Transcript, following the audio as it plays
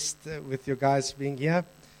blessed with your guys being here.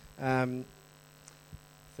 Thank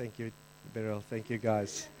you, Beryl. Thank you,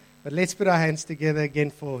 guys. But let's put our hands together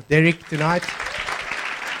again for Derek tonight.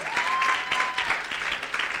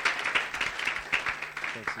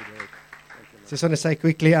 Thanks, Derek. Just want to say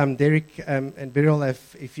quickly, Derek and Beryl,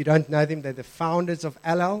 if you don't know them, they're the founders of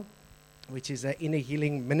Alal, which is an inner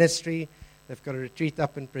healing ministry. They've got a retreat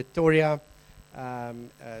up in Pretoria.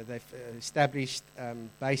 They've established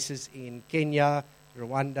bases in Kenya,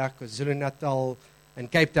 Rwanda, KwaZulu-Natal, and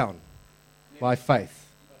Cape Town by faith.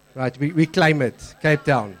 Right, we claim it, Cape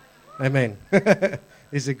Town. Amen.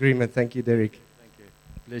 This agreement. Thank you, Derek. Thank you.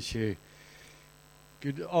 Bless you.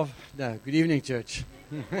 Good evening, church.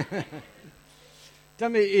 Tell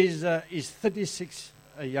me, is 36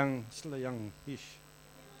 still a young-ish?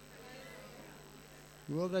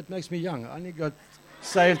 Well, that makes me young. I only got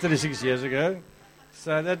saved 36 years ago,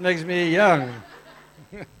 so that makes me young.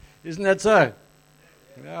 Isn't that so?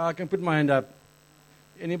 Yeah, I can put my hand up.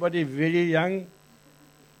 Anybody very young?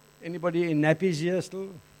 Anybody in nappies here still?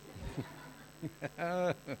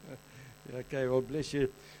 Okay, well, bless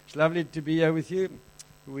you. It's lovely to be here with you.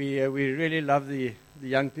 We really love the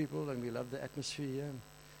young people, and we love the atmosphere here.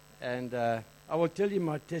 And I will tell you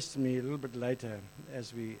my testimony a little bit later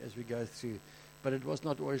as we go through. But it was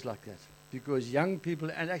not always like that, because young people,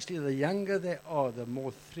 and actually the younger they are, the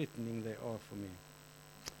more threatening they are for me.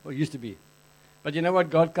 Or used to be. But you know what?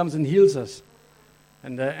 God comes and heals us,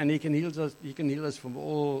 and He can heal us. He can heal us from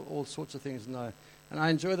all sorts of things. And I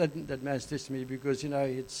enjoy that man's testimony, because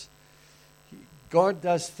God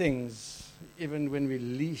does things even when we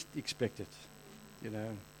least expect it.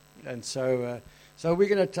 And so we're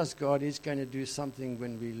going to trust God. He's going to do something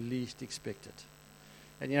when we least expect it.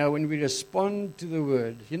 And when we respond to the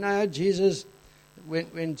word, how Jesus,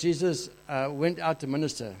 when Jesus went out to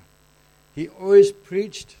minister, He always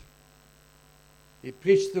preached. He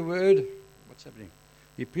preached the word. What's happening?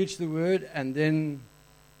 He preached the word, and then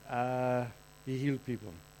He healed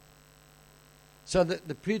people. So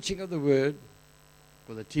the preaching of the word,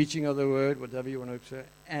 or the teaching of the word, whatever you want to say,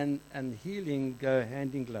 and healing go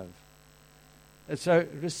hand in glove. And so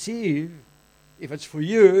receive, if it's for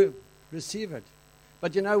you, receive it.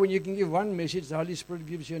 But when you can give one message, the Holy Spirit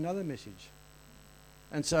gives you another message.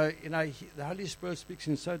 And so, the Holy Spirit speaks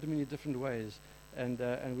in so many different ways, and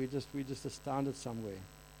we just astounded somewhere.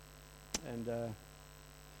 And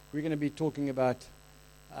we're going to be talking about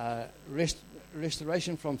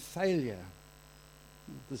restoration from failure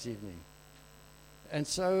this evening. And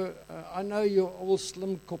so, I know you're all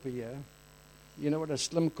slim copy here. You know what a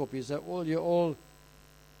slim copy is? You're all,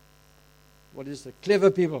 what is it, clever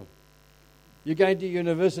people. You're going to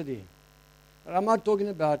university. And I'm not talking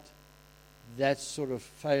about that sort of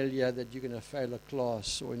failure that you're going to fail a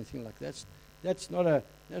class or anything like that. That's not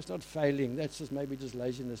failing. That's just maybe just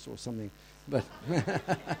laziness or something. But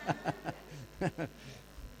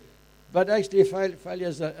but actually failure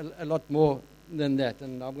is a lot more than that.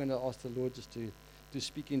 And I'm going to ask the Lord just to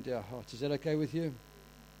speak into our hearts. Is that okay with you?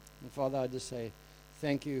 And Father, I just say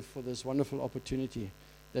thank you for this wonderful opportunity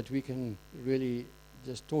that we can really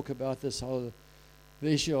just talk about the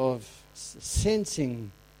issue of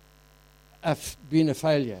sensing being a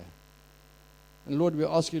failure. And Lord, we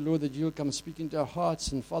ask you, Lord, that you'll come speak into our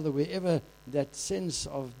hearts. And Father, wherever that sense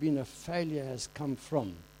of being a failure has come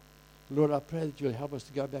from, Lord, I pray that you'll help us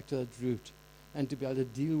to go back to that root and to be able to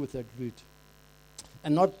deal with that root.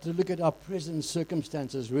 And not to look at our present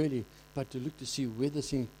circumstances really, but to look to see where this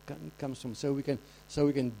thing comes from, so we can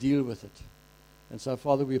deal with it. And so,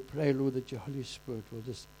 Father, we pray, Lord, that your Holy Spirit will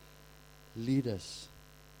just lead us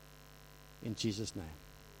in Jesus' name.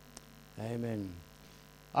 Amen.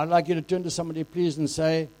 I'd like you to turn to somebody, please, and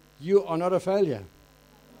say, you are not a failure.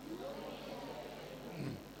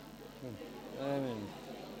 Amen.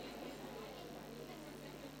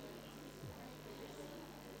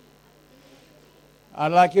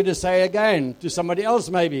 I'd like you to say again to somebody else,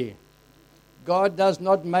 maybe, God does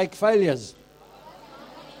not make failures.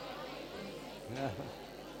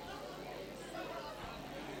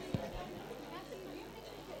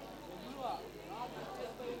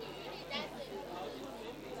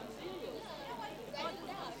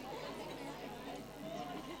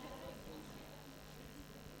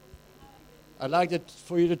 I'd like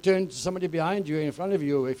for you to turn to somebody behind you, in front of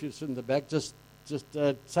you, if you sit in the back, just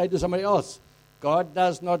say to somebody else, God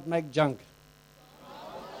does not make junk.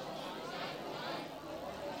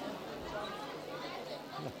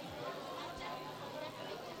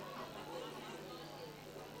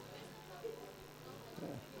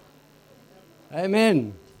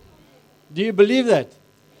 Amen. Do you believe that?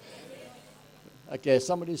 Okay,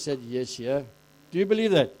 somebody said yes here. Do you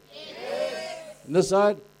believe that? Yes. On this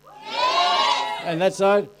side? And that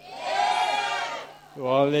side?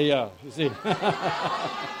 Well, there you are. You see.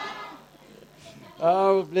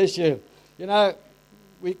 Oh, bless you. You know,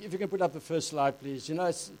 if you can put up the first slide, please. You know,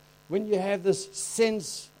 it's, when you have this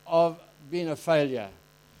sense of being a failure,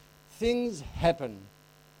 things happen.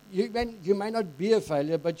 You may not be a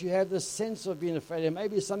failure, but you have this sense of being a failure.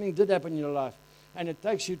 Maybe something did happen in your life, and it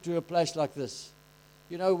takes you to a place like this.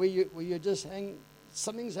 You know, where you just hang,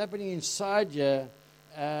 something's happening inside you,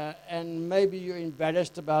 and maybe you're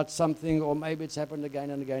embarrassed about something, or maybe it's happened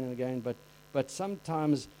again and again and again. But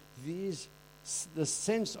sometimes the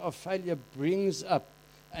sense of failure brings up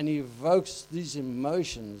and evokes these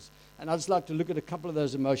emotions. And I'd just like to look at a couple of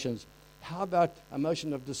those emotions. How about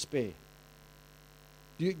emotion of despair?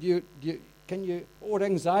 Or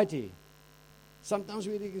anxiety? Sometimes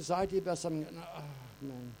we have anxiety about something. Oh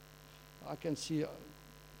man, I can see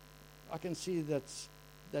that's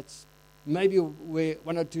maybe where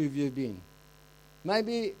one or two of you have been.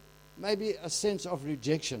 Maybe a sense of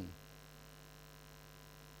rejection.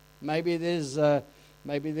 Maybe there's a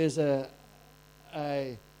thing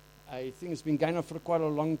that's been going on for quite a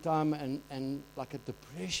long time, and like a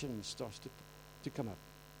depression starts to come up.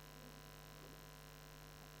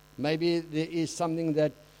 Maybe there is something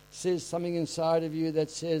that says something inside of you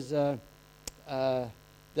that says that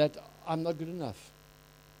I'm not good enough.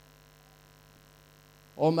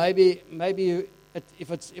 Or maybe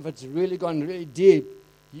if it's really gone really deep,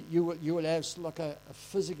 you will have like a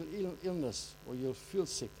physical illness, or you'll feel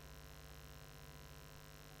sick.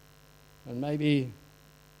 And maybe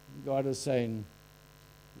God is saying,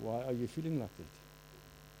 why are you feeling like that?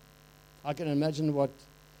 I can imagine what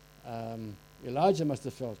Elijah must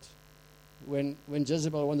have felt when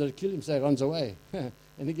Jezebel wanted to kill him, so he runs away.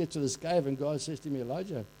 And he gets to this cave, and God says to him,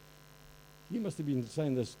 Elijah, you must have been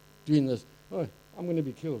saying this, doing this. Oh, I'm going to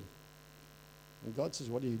be killed. And God says,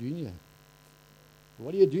 what are you doing here?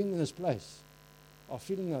 What are you doing in this place? I'm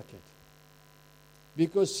feeling like it.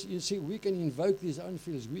 Because, you see, we can invoke these own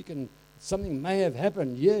feelings. Something may have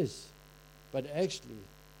happened, yes. But actually,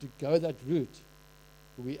 to go that route,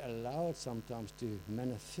 we allow it sometimes to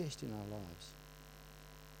manifest in our lives.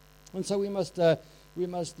 And so we must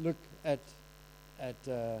look at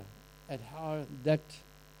how that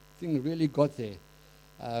thing really got there.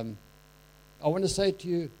 I want to say to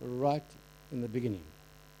you right in the beginning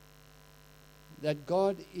that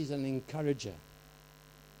God is an encourager.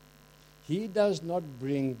 He does not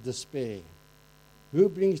bring despair. Who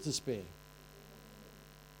brings despair?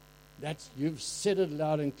 You've said it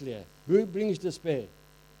loud and clear. Who brings despair?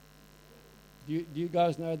 Do you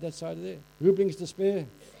guys know that side of there? Who brings despair?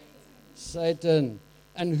 Satan.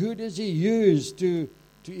 And who does he use to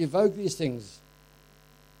evoke these things?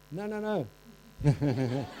 No.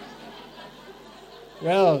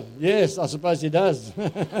 Well, yes, I suppose he does.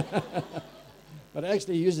 But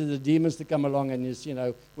actually he uses the demons to come along, and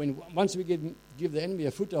once we give the enemy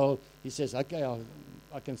a foothold, he says, okay,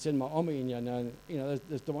 I can send my army in here now.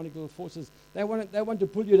 Those demonic forces, they want to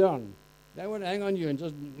pull you down. They want to hang on you and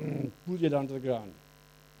just pull you down to the ground.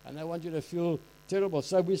 And they want you to feel terrible.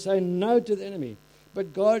 So we say no to the enemy.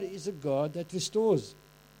 But God is a God that restores.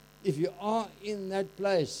 If you are in that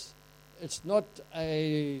place, it's not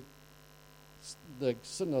the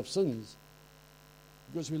sin of sins.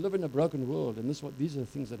 Because we live in a broken world, and these are the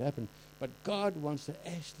things that happen. But God wants to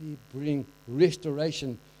actually bring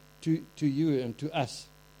restoration to you and to us.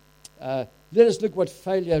 Let us look what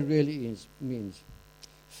failure really means.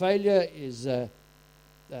 Failure is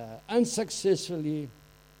unsuccessful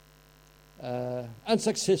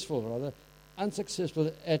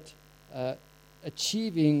at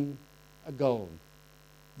achieving a goal.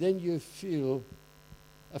 Then you feel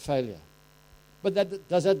a failure. But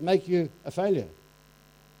does that make you a failure?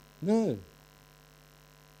 No.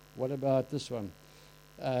 What about this one?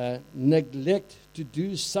 Neglect to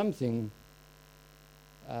do something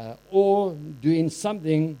or doing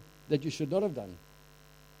something that you should not have done.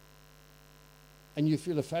 And you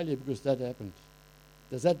feel a failure because that happened.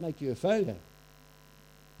 Does that make you a failure?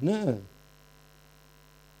 No.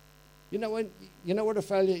 You know what a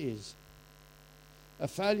failure is? A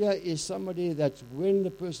failure is somebody that's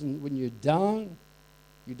when you're down,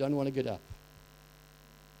 you don't want to get up.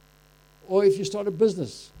 Or if you start a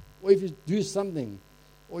business, or if you do something,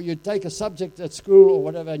 or you take a subject at school or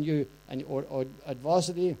whatever, or at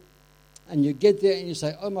varsity, and you get there and you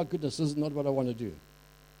say, oh my goodness, this is not what I want to do.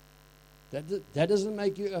 That doesn't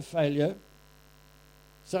make you a failure.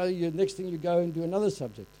 So next thing you go and do another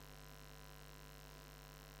subject.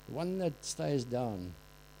 The one that stays down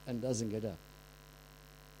and doesn't get up,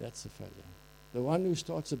 that's a failure. The one who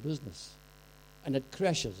starts a business and it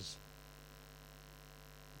crashes,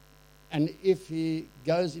 And if he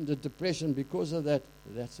goes into depression because of that,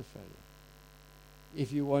 that's a failure.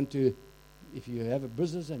 If you have a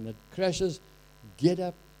business and it crashes, get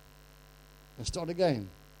up and start again.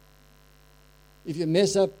 If you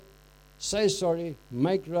mess up, say sorry,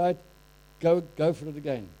 make right, go for it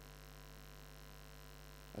again.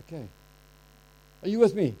 Okay. Are you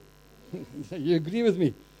with me? You agree with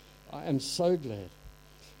me? I am so glad.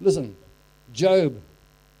 Listen, Job.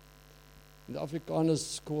 The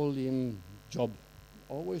Afrikaners call him Job.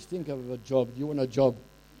 I always think of a job. Do you want a job?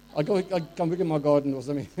 I come work in my garden or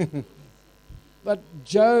something. But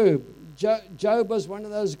Job was one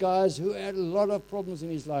of those guys who had a lot of problems in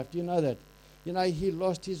his life. Do you know that? You know, he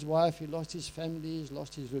lost his wife, he lost his family, he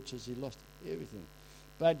lost his riches, he lost everything.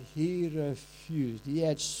 But he refused. He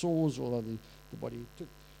had sores all over the body.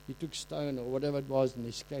 He took stone or whatever it was and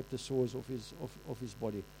he scraped the sores off his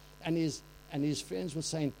body. And his friends were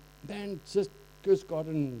saying, man, just curse God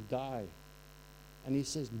and die. And he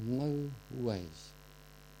says, no ways.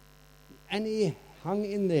 And he hung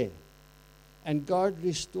in there. And God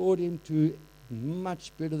restored him to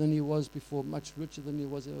much better than he was before, much richer than he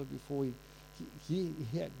was ever before.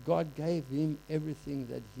 God gave him everything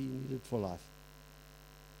that he needed for life.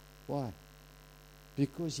 Why?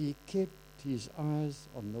 Because he kept his eyes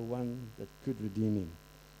on the one that could redeem him,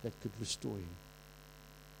 that could restore him.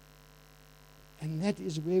 And that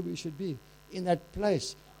is where we should be, in that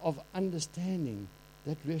place of understanding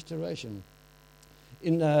that restoration.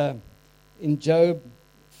 In Job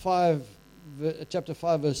 5, chapter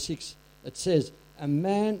 5, verse 6, it says, a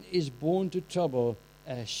man is born to trouble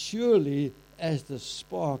as surely as the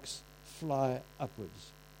sparks fly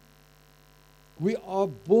upwards. We are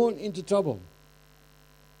born into trouble.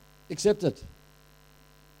 Accept it.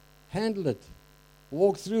 Handle it.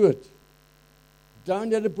 Walk through it. Don't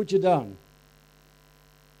let it put you down.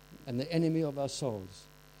 And the enemy of our souls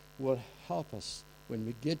will help us when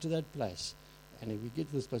we get to that place. And if we get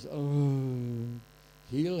to this place,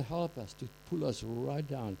 he'll help us to pull us right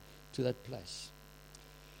down to that place.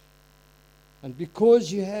 And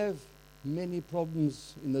because you have many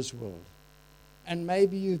problems in this world, and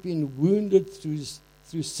maybe you've been wounded through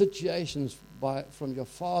situations from your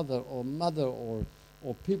father or mother or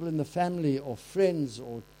people in the family or friends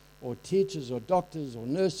or teachers or doctors or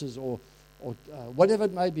nurses or whatever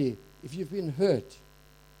it may be, if you've been hurt,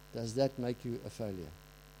 does that make you a failure?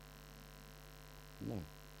 No,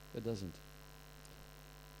 it doesn't.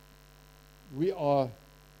 We are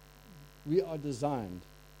designed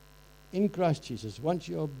in Christ Jesus. Once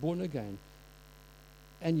you are born again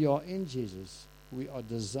and you are in Jesus, we are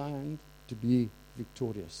designed to be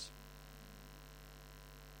victorious.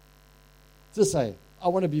 Just say, I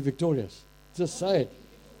want to be victorious. Just say it.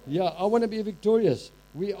 Yeah, I want to be victorious.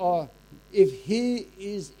 We are, if He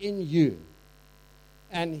is in you,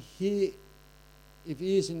 and if He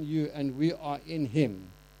is in you and we are in Him,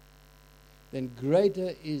 then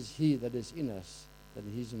greater is He that is in us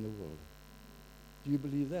than He's in the world. Do you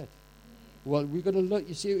believe that? Well, we've got to look.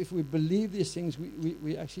 You see, if we believe these things,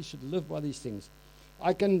 we actually should live by these things.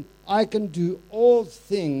 I can do all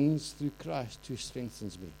things through Christ who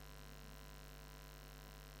strengthens me.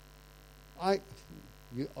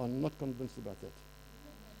 You are not convinced about that.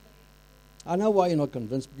 I know why you're not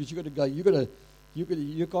convinced, because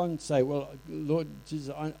you can't say, well, Lord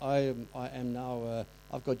Jesus, I am now,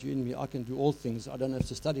 I've got you in me, I can do all things, I don't have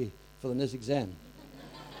to study for the next exam.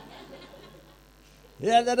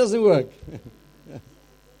 Yeah, that doesn't work.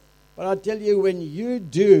 But I tell you, when you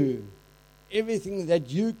do everything that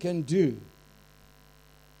you can do,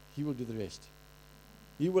 He will do the rest.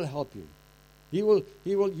 He will help you.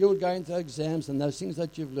 You'll go into exams, and those things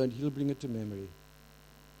that you've learned, He'll bring it to memory.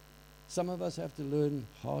 Some of us have to learn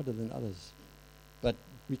harder than others. But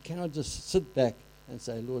we cannot just sit back and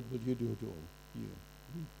say, Lord, will you do it all?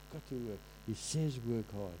 You've got to work. He says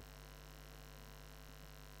work hard.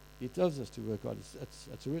 He tells us to work hard.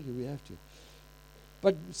 It's really, we have to.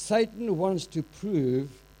 But Satan wants to prove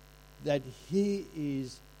that he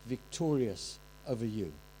is victorious over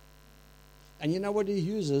you. And you know what he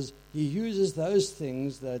uses? He uses those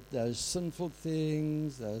things, those sinful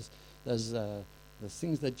things, the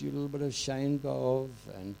things that you're a little bit ashamed of,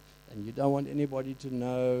 and you don't want anybody to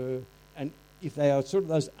know. And if they are sort of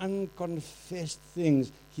those unconfessed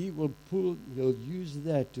things, he'll use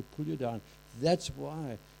that to pull you down. That's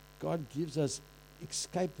why God gives us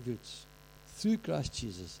escape routes through Christ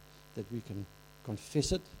Jesus, that we can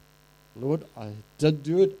confess it. Lord, I did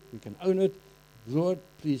do it. We can own it. Lord,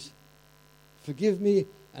 please forgive me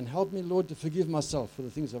and help me, Lord, to forgive myself for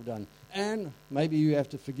the things I've done. And maybe you have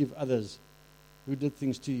to forgive others who did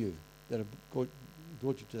things to you that have brought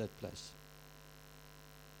you to that place.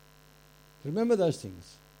 Remember those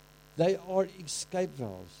things. They are escape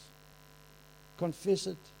valves. Confess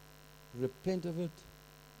it, repent of it,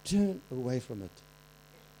 turn away from it.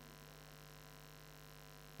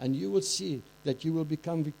 And you will see that you will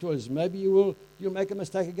become victorious. Maybe you'll make a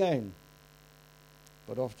mistake again.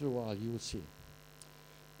 But after a while you will see.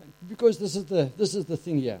 Because this is the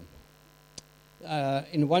thing here.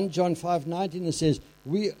 In 1 John 5:19 it says,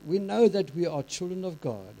 we know that we are children of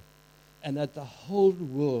God, and that the whole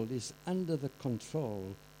world is under the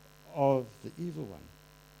control of the evil one.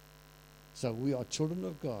 So we are children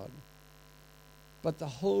of God, but the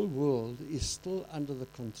whole world is still under the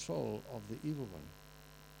control of the evil one.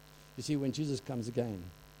 You see, when Jesus comes again,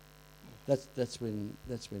 that's when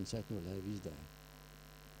Satan will have his day.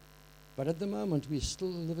 But at the moment, we're still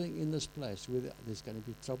living in this place where there's going to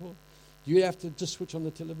be trouble. You have to just switch on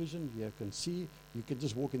the television. You can see. You can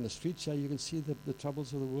just walk in the streets here. You can see the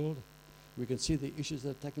troubles of the world. We can see the issues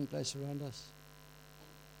that are taking place around us.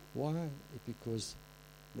 Why? Because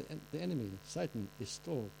the enemy, Satan, is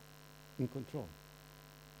still in control.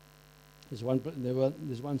 There's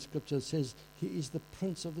one scripture that says he is the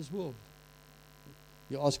prince of this world.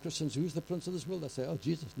 You ask Christians, who's the prince of this world? They say, oh,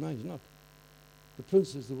 Jesus. No, he's not. The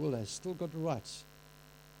prince of the world has still got rights.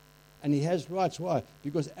 And he has rights. Why?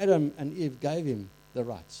 Because Adam and Eve gave him the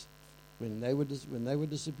rights. When they were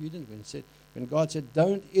disobedient, when God said,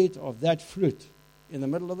 don't eat of that fruit in the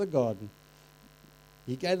middle of the garden,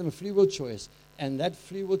 he gave them a free will choice. And that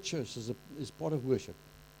free will choice is part of worship.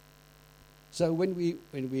 So when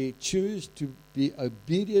we choose to be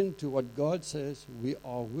obedient to what God says, we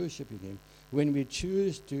are worshiping him. When we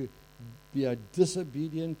choose to be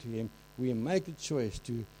disobedient to him, we make a choice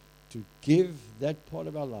to give that part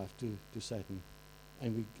of our life to Satan.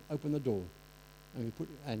 And we open the door.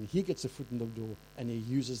 And he gets a foot in the door, and he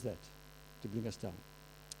uses that to bring us down.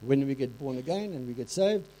 When we get born again and we get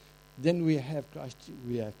saved, then we have Christ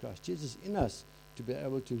Jesus in us to be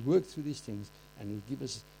able to work through these things, and he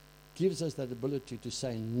gives us that ability to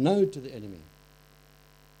say no to the enemy.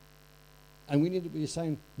 And we need to be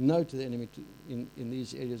saying no to the enemy in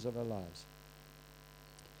these areas of our lives.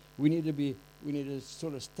 We need to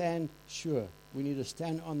sort of stand sure. We need to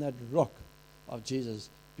stand on that rock of Jesus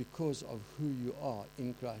because of who you are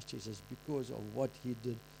in Christ Jesus, because of what he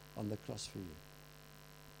did on the cross for you.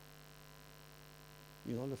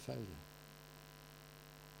 You're not a failure.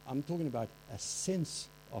 I'm talking about a sense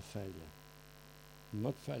of failure.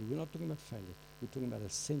 Not failure. We're not talking about failure. We're talking about a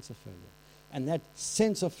sense of failure. And that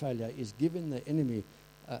sense of failure is giving the enemy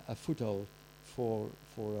a foothold for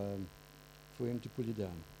him to pull you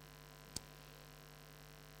down.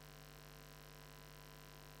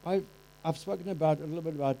 I've spoken a little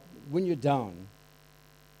bit about when you're down,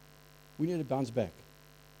 we need to bounce back.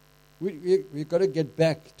 We've got to get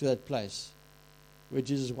back to that place where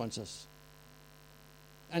Jesus wants us.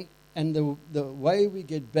 And the way we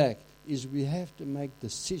get back is we have to make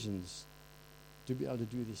decisions to be able to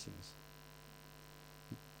do these things.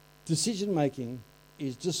 Decision making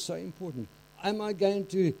is just so important. Am I going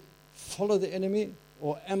to follow the enemy,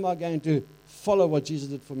 or am I going to follow what Jesus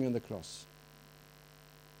did for me on the cross?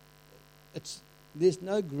 There's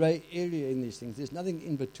no gray area in these things. There's nothing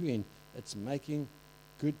in between. It's making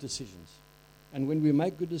good decisions. And when we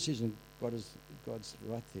make good decisions, God's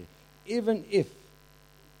right there. Even if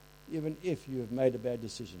you have made a bad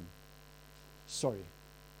decision, sorry.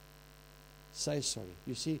 Say sorry.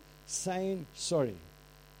 You see, saying sorry.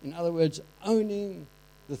 In other words, owning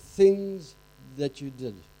the things that you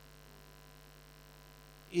did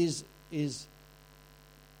is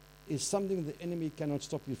something the enemy cannot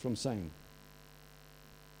stop you from saying.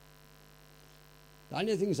 The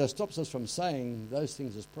only thing that stops us from saying those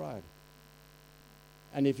things is pride.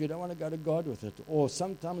 And if you don't want to go to God with it, or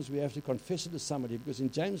sometimes we have to confess it to somebody, because in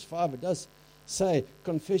James 5 it does say,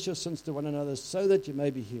 confess your sins to one another so that you may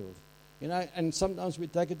be healed. You know, and sometimes we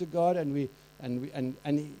take it to God and we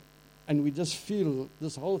just feel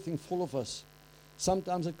this whole thing full of us.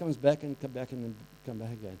 Sometimes it comes back and come back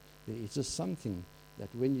again. It's just something that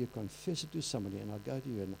when you confess it to somebody, and I go to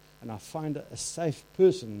you and I find a safe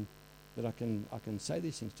person that I can say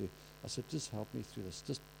these things to, I said, just help me through this.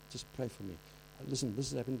 Just pray for me. Listen, this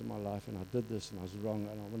has happened to my life, and I did this, and I was wrong,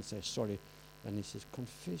 and I want to say sorry. And he says,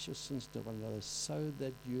 confess your sins to one another so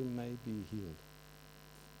that you may be healed.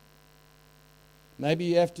 Maybe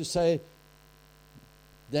you have to say,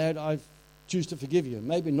 Dad, I choose to forgive you.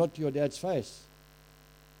 Maybe not to your dad's face,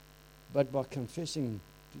 but by confessing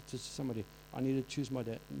to somebody, I need to choose my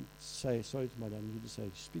dad and say sorry to my dad. And you just say,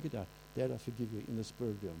 speak it out. Dad, I forgive you in the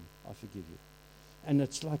spirit realm. I forgive you. And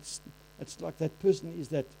it's like that person is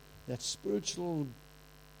that spiritual,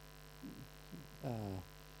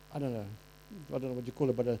 I don't know, I don't know what you call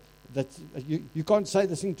it, but you can't say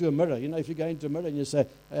this thing to a mirror. If you go into a mirror and you say,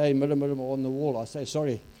 hey, mirror, mirror on the wall, I say,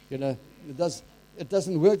 sorry. It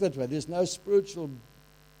doesn't work that way. There's no spiritual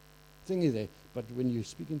thingy there. But when you're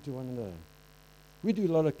speaking to one another, we do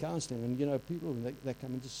a lot of counseling, and people, they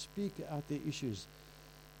come in to speak out their issues.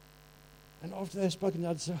 And after they've spoken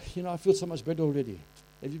out, say, I feel so much better already.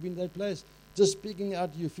 Have you been to that place? Just speaking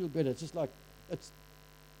out, you feel better. It's just like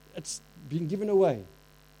it's been given away.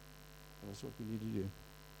 That's what we need to do.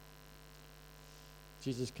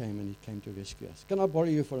 Jesus came, and he came to rescue us. Can I borrow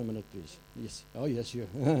you for a minute, please? Yes. Oh, yes, sure.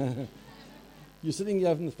 You're sitting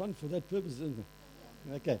here in the front for that purpose, isn't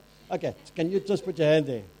it? Okay. Can you just put your hand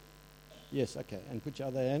there? Yes, okay. And put your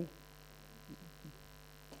other hand.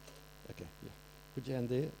 Okay, yeah. Put your hand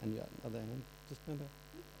there and your other hand. Just remember.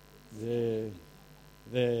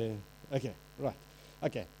 There. Okay, right.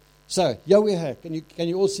 Okay. So, here we have. Can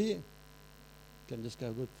you all see? Can just go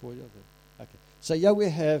a bit forward. Okay. So here we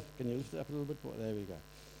have. Can you lift it up a little bit more? There we go.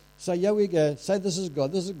 So here we go. Say this is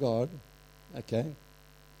God. This is God. Okay.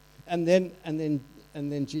 And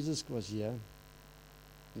then Jesus was here.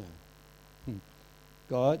 No.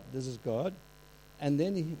 God. This is God. And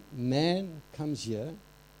then man comes here.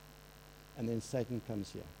 And then Satan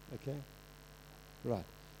comes here. Okay. Right.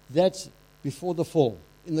 That's before the fall.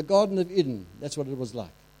 In the Garden of Eden, that's what it was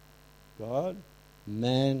like. God,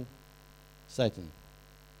 man, Satan.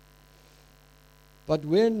 But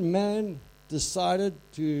when man decided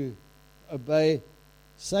to obey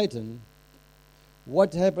Satan,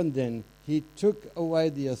 what happened then? He took away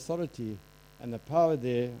the authority and the power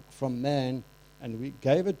there from man, and we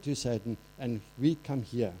gave it to Satan, and we come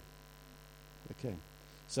here. Okay.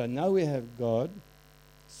 So now we have God,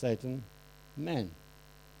 Satan, man.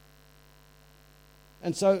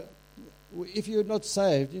 And so, if you're not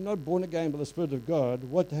saved, you're not born again by the Spirit of God,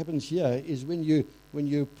 what happens here is when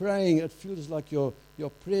you're praying, it feels like your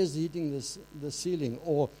prayers hitting the ceiling.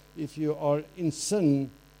 Or if you are in sin,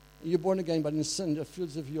 you're born again, but in sin, it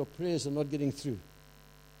feels as if your prayers are not getting through.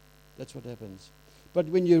 That's what happens. But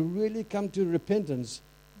when you really come to repentance,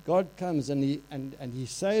 God comes and He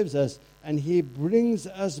saves us, and He brings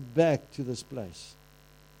us back to this place.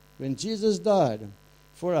 When Jesus died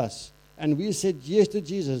for us, and we said yes to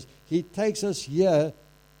Jesus, He takes us here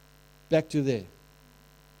back to there.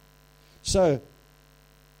 So,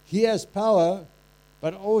 He has power,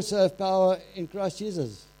 but also has power in Christ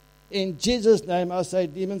Jesus. In Jesus' name, I say,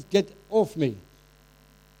 demons, get off me.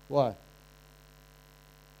 Why?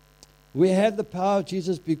 We have the power of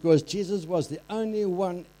Jesus because Jesus was the only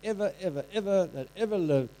one ever that ever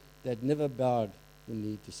lived that never bowed the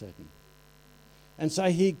knee to Satan. And so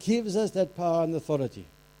He gives us that power and authority.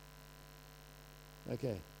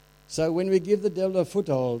 Okay. So when we give the devil a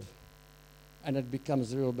foothold and it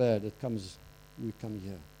becomes real bad, we come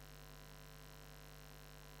here.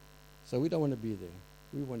 So we don't want to be there.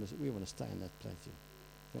 We want to stay in that place here.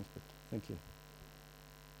 Thanks, but thank you.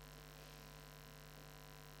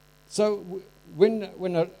 So when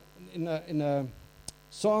in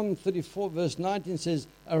Psalm 34 verse 19 says,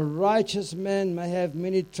 a righteous man may have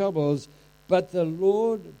many troubles, but the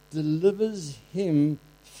Lord delivers him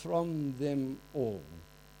from them all.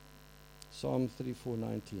 Psalm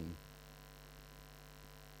 34:19.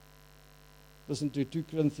 Listen to 2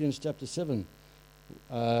 Corinthians chapter 7.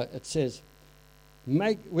 It says,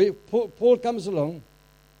 Paul comes along,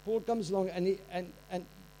 and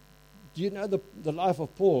do you know the life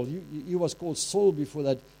of Paul? He was called Saul before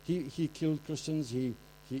that. He killed Christians. He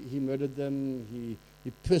murdered them.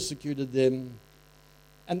 He persecuted them.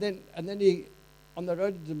 And then he, on the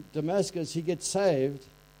road to Damascus, he gets saved.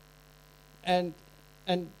 And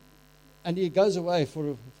he goes away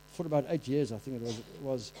for about 8 years, I think it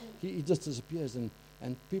was. He just disappears, and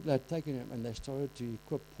people had taken him, and they started to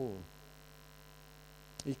equip Paul.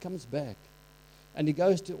 He comes back, and he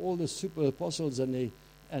goes to all the super apostles, and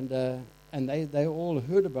they all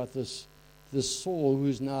heard about this Saul who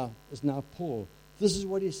is now Paul. This is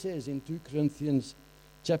what he says in 2 Corinthians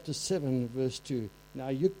chapter 7 verse 2. Now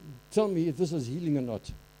you tell me if this is healing or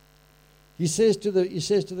not. He says to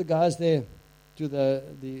the guys there, to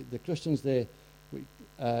the Christians there,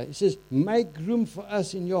 he says, make room for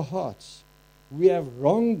us in your hearts. We have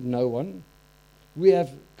wronged no one. We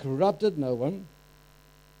have corrupted no one.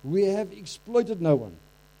 We have exploited no one.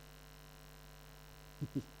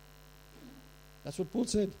 That's what Paul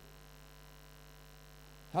said.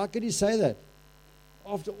 How could he say that?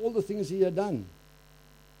 After all the things he had done.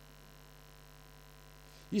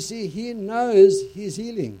 You see, he knows his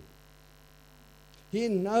healing. He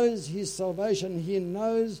knows his salvation. He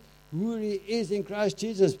knows who he is in Christ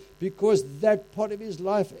Jesus, because that part of his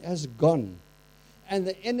life has gone. And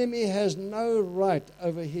the enemy has no right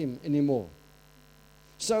over him anymore.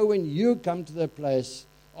 So when you come to the place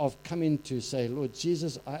of coming to say, Lord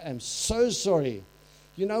Jesus, I am so sorry.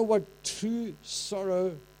 You know what true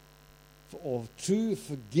sorrow or true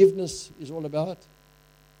forgiveness is all about?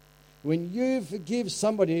 When you forgive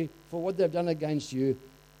somebody for what they've done against you,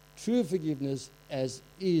 true forgiveness is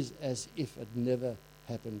as if it never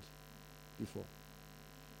happened before.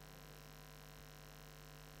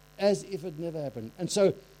 As if it never happened. And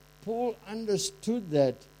so Paul understood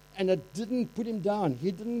that, and it didn't put him down.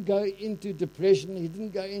 He didn't go into depression. He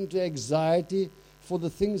didn't go into anxiety for the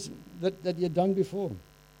things that he had done before.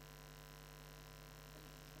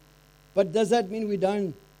 But does that mean we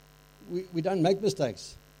don't make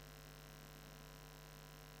mistakes?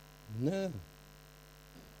 No.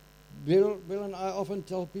 Bill and I often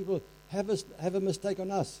tell people, have a mistake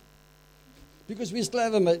on us. Because we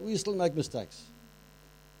still make mistakes.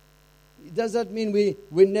 Does that mean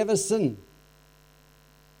we never sin?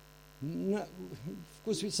 No, of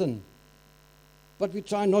course we sin. But we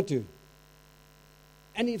try not to.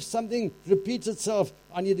 And if something repeats itself,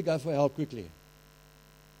 I need to go for help quickly.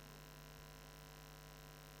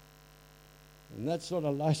 And that's not a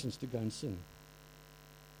license to go and sin.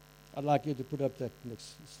 I'd like you to put up that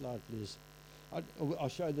next slide, please. I'll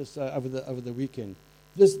show this over the weekend.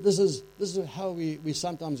 This is how we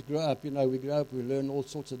sometimes grow up. You know, we grow up, we learn all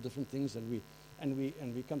sorts of different things, and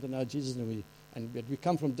we come to know Jesus, and we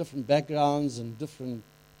come from different backgrounds and different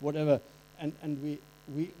whatever, and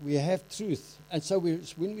we have truth. And so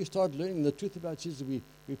when we start learning the truth about Jesus, we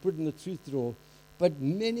put in the truth drawer. But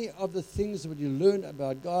many of the things that you learn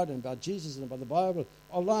about God and about Jesus and about the Bible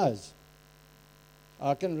are lies.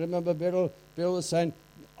 I can remember Beryl was saying,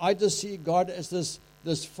 I just see God as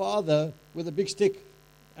this father with a big stick,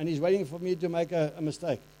 and he's waiting for me to make a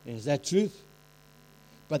mistake. And is that truth?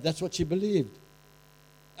 But that's what she believed.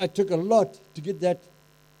 It took a lot to get that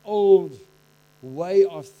old way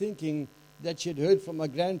of thinking that she had heard from her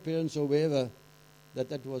grandparents or wherever,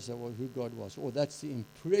 that was who God was. Or that's the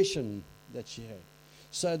impression that she had.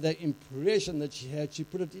 So the impression that she had, she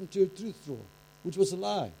put it into a truth drawer, which was a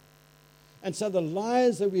lie. And so the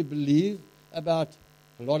lies that we believe about,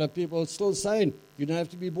 a lot of people still saying, you don't have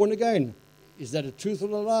to be born again. Is that a truth or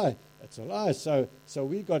a lie? It's a lie. So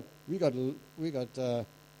we got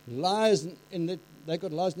lies in the, they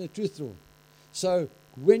got lies in the truth drawer. So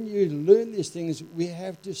when you learn these things, we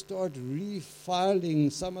have to start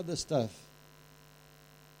refiling some of the stuff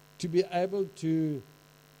to be able to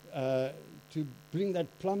bring that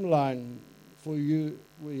plumb line for you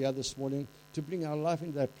we are this morning, to bring our life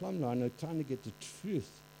into that plumb line of trying to get the truth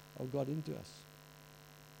of God into us.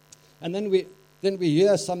 And then we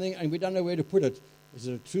hear something and we don't know where to put it. Is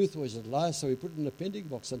it a truth or is it a lie? So we put it in the pending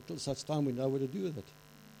box until such time we know what to do with it.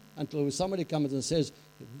 Until somebody comes and says,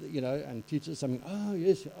 and teaches something, oh,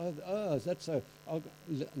 yes, is that so?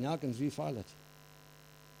 Now I can refile it.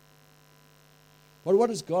 But what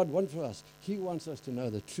does God want for us? He wants us to know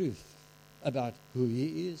the truth about who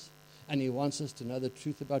He is, and He wants us to know the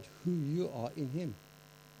truth about who you are in Him.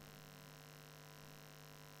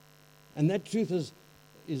 And that truth is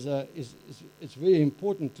it's very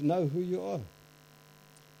important to know who you are.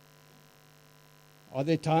 Are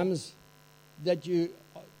there times that you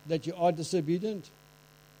are disobedient?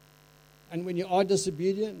 And when you are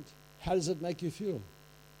disobedient, how does it make you feel?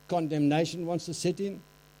 Condemnation wants to set in,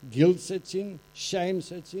 guilt sets in, shame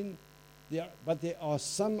sets in. But there are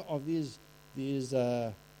some of these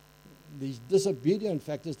disobedient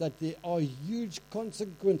factors that there are huge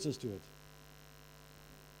consequences to it.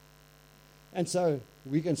 And so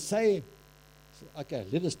we can say, okay,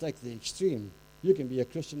 let us take the extreme. You can be a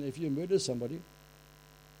Christian if you murder somebody.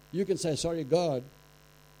 You can say, sorry, God,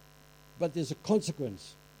 but there's a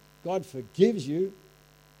consequence. God forgives you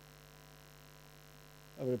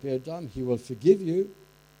over a period of time. He will forgive you.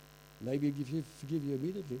 Maybe forgive you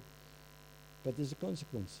immediately. But there's a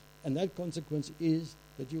consequence. And that consequence is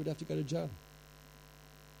that you would have to go to jail.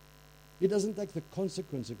 It doesn't take the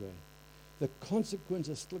consequence away. The consequence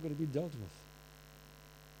is still going to be dealt with.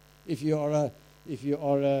 If you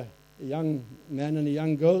are a young man and a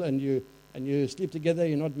young girl and you sleep together,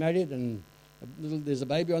 you're not married, and there's a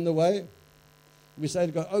baby on the way, we say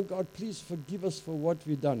to God, oh God, please forgive us for what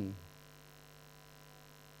we've done.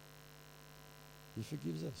 He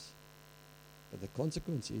forgives us. But the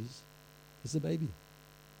consequence is the baby.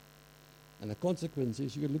 And the consequence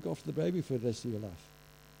is you're going to look after the baby for the rest of your life.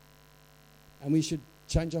 And we should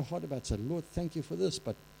change our heart about it. Say, Lord, thank you for this,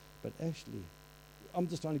 but actually, I'm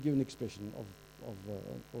just trying to give an expression or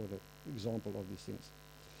an example of these things.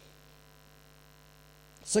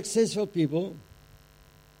 Successful people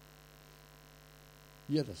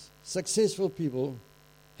Hear this. Successful people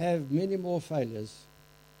have many more failures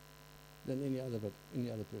than any other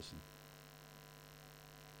person.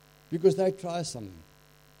 Because they try something.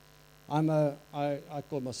 I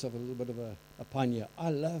call myself a little bit of a pioneer. I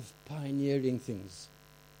love pioneering things.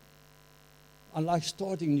 I like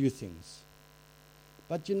starting new things.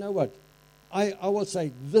 But you know what? I will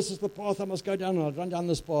say, this is the path I must go down, and I'll run down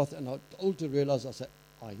this path, and I'll all to realize,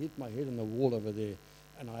 I hit my head on the wall over there,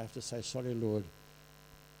 and I have to say, sorry, Lord,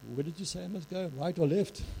 where did you say I must go, right or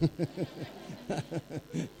left?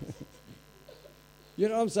 You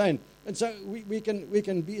know what I'm saying? And so we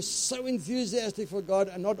can be so enthusiastic for God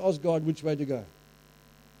and not ask God which way to go.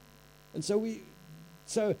 And so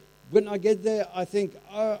when I get there, I think,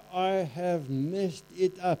 oh, I have messed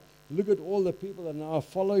it up. Look at all the people that are now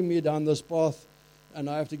following me down this path, and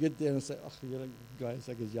I have to get there and say, "Ach, guys,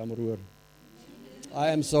 ek is jammer hoor. I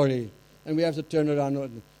am sorry." And we have to turn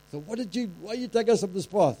around. So why you take us up this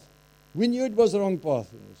path? We knew it was the wrong path.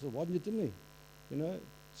 So why didn't you tell me? You know?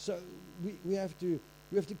 So we have to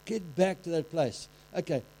get back to that place.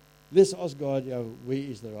 Okay, let's ask God, where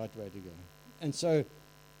is the right way to go? And so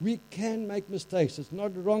we can make mistakes. It's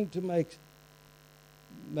not wrong to make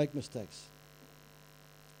mistakes.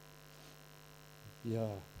 Yeah.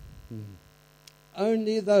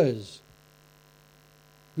 Only those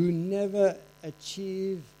who never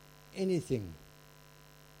achieve anything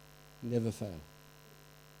never fail.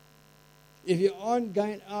 If you aren't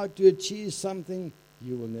going out to achieve something,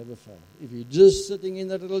 you will never fail. If you're just sitting in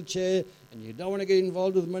that little chair and you don't want to get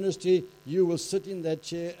involved with ministry, you will sit in that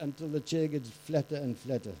chair until the chair gets flatter and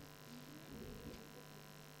flatter.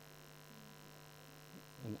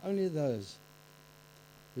 And only those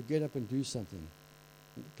who get up and do something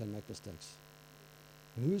can make mistakes.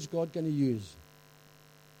 And who's God going to use?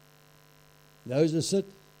 Those who sit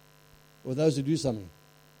or those who do something?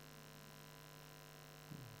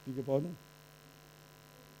 Beg your pardon?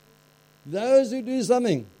 Those who do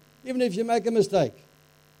something, even if you make a mistake,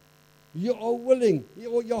 you are willing,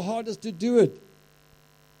 your heart is to do it.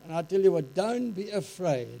 And I tell you what, don't be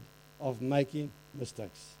afraid of making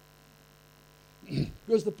mistakes.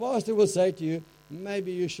 Because the pastor will say to you,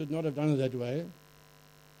 maybe you should not have done it that way.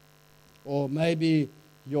 Or maybe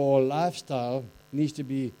your lifestyle needs to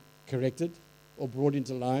be corrected or brought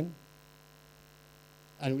into line.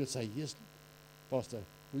 And we'll say, yes, Pastor,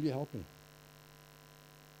 will you help me?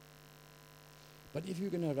 But if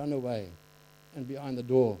you're going to run away and behind the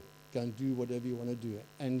door, go and do whatever you want to do,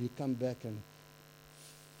 and you come back and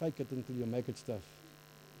fake it until you make it stuff,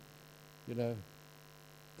 you know,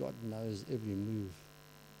 God knows every move.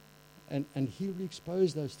 And He will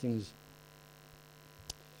expose those things.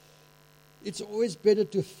 It's always better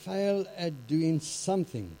to fail at doing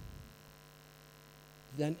something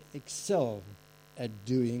than excel at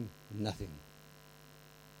doing nothing.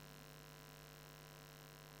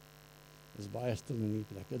 There's bias still in me.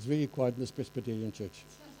 It's very quiet in this Presbyterian church.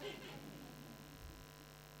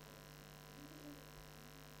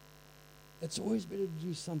 It's always better to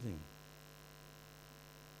do something.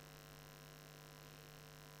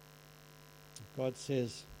 God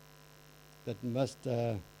says that my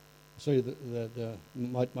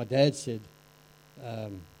dad said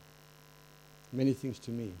many things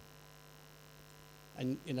to me.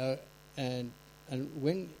 And, you know, and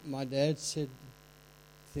when my dad said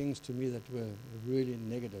things to me that were really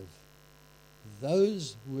negative,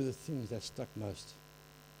 those were the things that stuck most.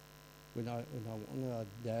 When our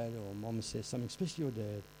dad or mom says something, especially your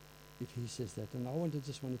dad, if he says that, and I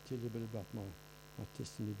just want to tell you a bit about my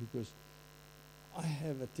testimony, because I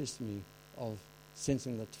have a testimony of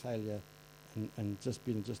sensing that failure and just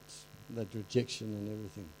being just that rejection and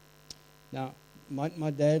everything. Now,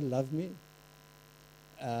 my dad loved me.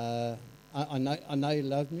 I know he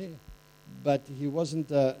loved me, but he wasn't.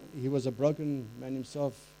 He was a broken man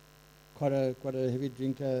himself, quite a heavy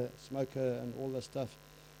drinker, smoker, and all that stuff.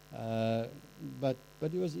 But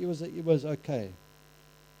he was okay.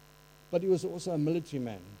 But he was also a military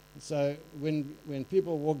man. So when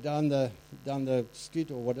people walked down the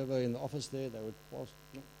street or whatever in the office there, they would pass,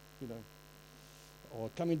 you know, or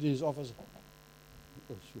come into his office.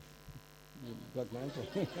 Oh, you got my ankle.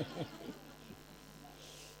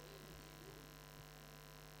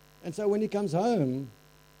 And so when he comes home,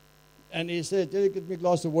 and he said, "Derek, get me a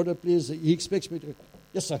glass of water, please," he expects me to,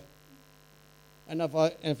 "Yes, sir." And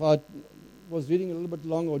if I was reading a little bit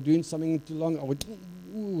long or doing something too long, I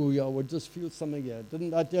would just feel something here.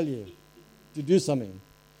 Didn't I tell you to do something?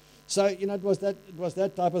 So it was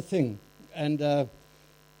that type of thing. And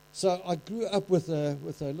so I grew up with a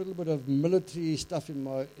little bit of military stuff in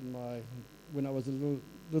my when I was a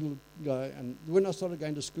little guy. And when I started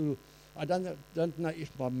going to school, I don't know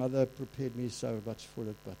if my mother prepared me so much for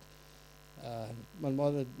it, but my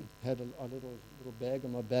mother had a little bag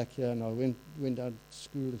on my back here, and I went down to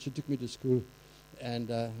school, and she took me to school, and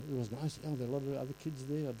it was nice. Oh, there were a lot of other kids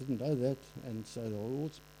there. I didn't know that, and so there were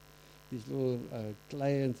all these little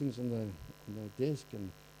clay and things on the desk,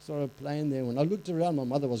 and started playing there. When I looked around, my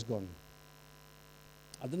mother was gone.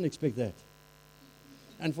 I didn't expect that.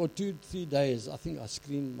 And for 2-3 days, I think I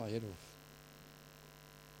screamed my head off.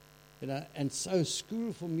 And so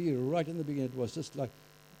school for me, right in the beginning, it was just like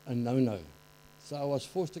a no-no. So I was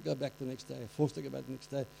forced to go back the next day,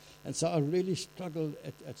 And so I really struggled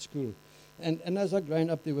at school. And as I grown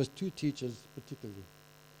up, there was 2 teachers particularly.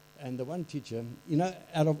 And the one teacher,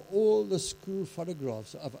 out of all the school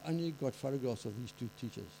photographs, I've only got photographs of these 2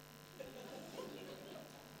 teachers.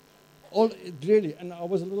 Really, and I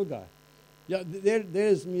was a little guy. Yeah,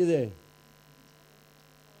 there's me there.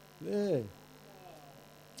 There.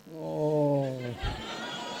 Oh.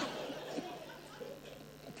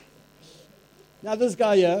 Now this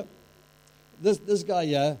guy here,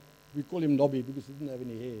 we call him Nobby because he didn't have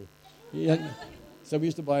any hair. So we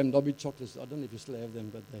used to buy him Nobby chocolates. I don't know if you still have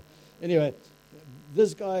them, but anyway,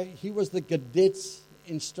 this guy, he was the cadets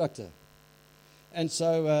instructor. And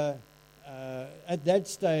so at that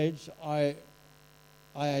stage, I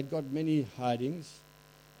had got many hidings,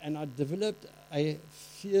 and I developed a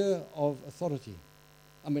fear of authority.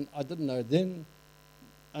 I mean, I didn't know then.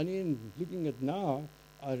 Only in looking at now,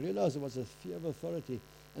 I realized it was a fear of authority,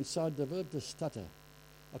 and so I developed a stutter.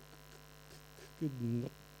 I could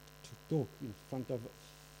not talk in front of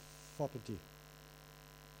authority.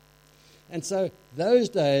 And so those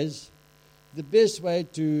days, the best way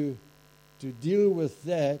to deal with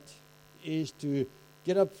that is to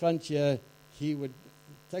get up front here. He would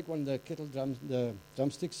take one of the the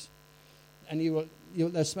drumsticks, and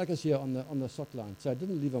they'll smack us here on the sock line. So I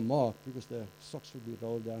didn't leave a mark because the socks would be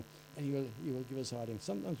rolled down, and he will give us hidings.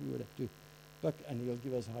 Sometimes we would have to buck, and he will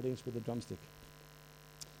give us hidings with the drumstick.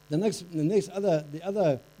 The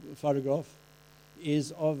other photograph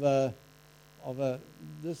is of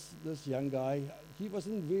this young guy. He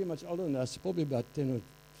wasn't very much older than us, probably about 10 or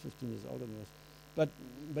 15 years older than us.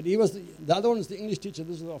 But he was the other one is the English teacher.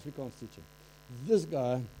 This is the Afrikaans teacher. This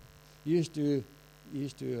guy used to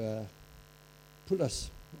pull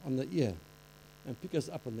us on the ear and pick us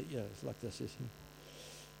up on the ear. It's like this.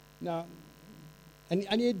 Now,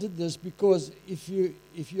 and he did this because if you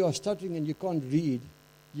are stuttering and you can't read,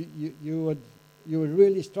 you would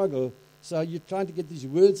really struggle. So you're trying to get these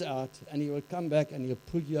words out, and he would come back and he'll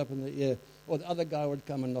pull you up in the ear, or the other guy would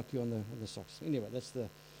come and knock you on the socks. Anyway,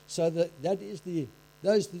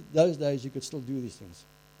 those days you could still do these things.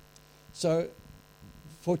 So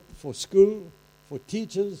for school, for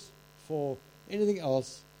teachers, for anything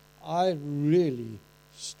else, I really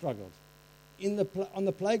struggled. On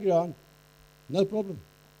the playground, no problem.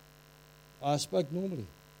 I spoke normally.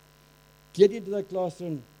 Get into the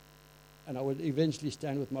classroom, and I would eventually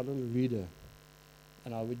stand with my little reader,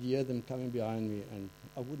 and I would hear them coming behind me, and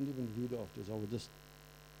I wouldn't even read afterwards. I would just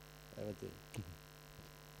have it there.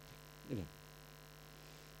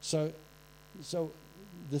 So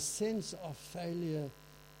the sense of failure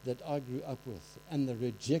that I grew up with, and the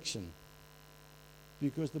rejection,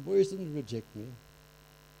 because the boys didn't reject me,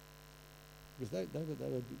 because they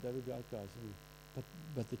were great guys,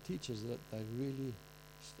 but the teachers, they really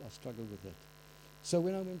struggled with that. So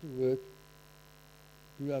when I went to work,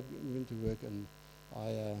 and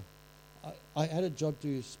I had a job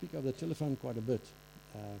to speak over the telephone quite a bit,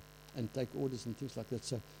 and take orders and things like that.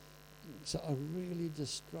 So I really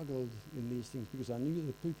just struggled in these things because I knew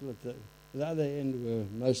the people at the other end were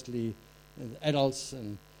mostly adults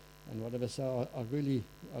and whatever. So I really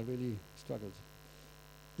struggled.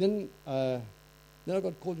 Then I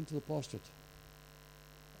got called into the pastorate.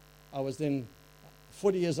 I was then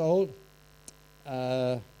 40 years old,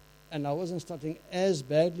 and I wasn't stuttering as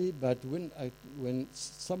badly. But when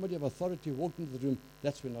somebody of authority walked into the room,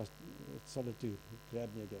 that's when I started to grab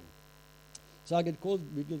me again. So we get called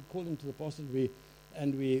into the pastorate, we're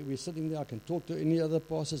sitting there. I can talk to any other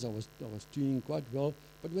pastors. I was doing quite well.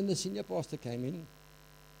 But when the senior pastor came in,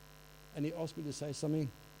 and he asked me to say something,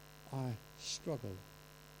 I struggled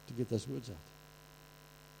to get those words out.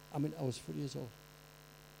 I mean, I was 40 years old.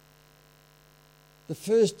 The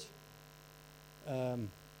first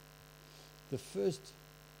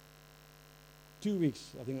 2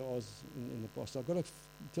 weeks, I think I was in the pastor, I got a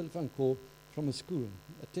telephone call from a school,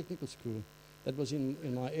 a technical school, that was in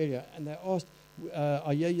my area, and they asked,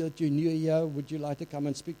 I hear that you're new here, would you like to come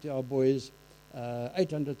and speak to our boys,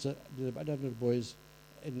 800 boys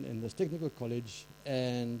in this technical college,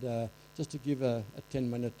 and just to give a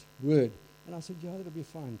 10-minute word. And I said, yeah, that'll be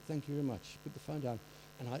fine. Thank you very much. Put the phone down.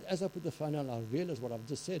 And as I put the phone down, I realized what I've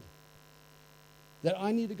just said. That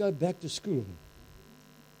I need to go back to school.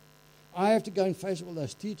 I have to go and face all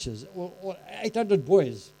those teachers, or 800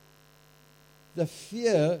 boys. The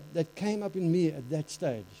fear that came up in me at that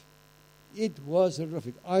stage, it was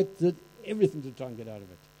horrific. I did everything to try and get out of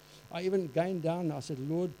it. I even gained down. I said,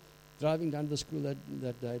 Lord, driving down to the school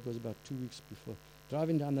that day, it was about 2 weeks before.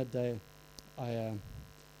 Driving down that day, I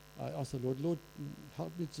asked the Lord,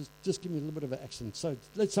 help me, just give me a little bit of an accent. So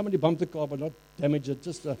let somebody bump the car but not damage it.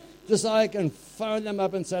 Just so I can phone them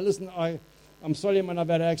up and say, listen, I'm sorry man, I've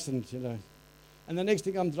had an accident, And the next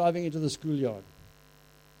thing, I'm driving into the schoolyard.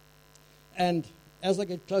 And as I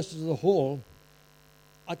get closer to the hall,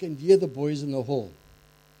 I can hear the boys in the hall.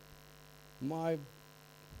 My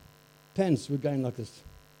pants were going like this.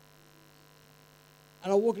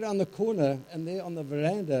 And I walk around the corner, and there on the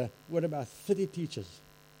veranda were about 30 teachers.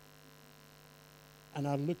 And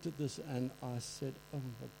I looked at this, and I said, oh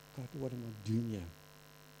my God, what am I doing here?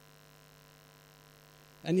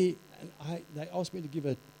 And they asked me to give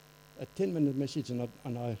a 10-minute message, and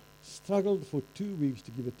I struggled for 2 weeks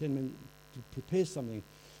to give a 10-minute, to prepare something.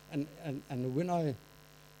 And when I'll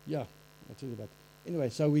tell you about it. Anyway,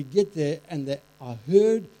 so we get there, and I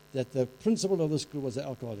heard that the principal of the school was an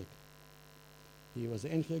alcoholic. He was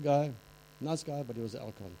an NG guy, nice guy, but he was an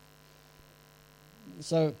alcoholic.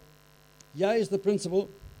 So, here is the principal.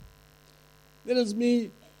 There is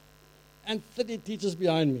me and 30 teachers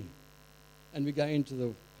behind me. And we go into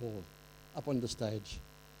the hall, up on the stage.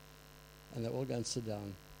 And they all go and sit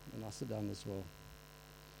down. And I sit down as well.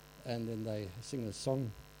 And then they sing a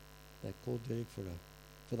song. They called Derek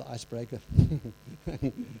for the icebreaker.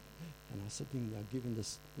 And I'm sitting there giving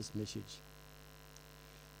this message.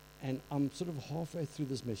 And I'm sort of halfway through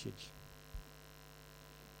this message.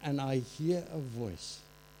 And I hear a voice.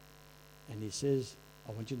 And he says,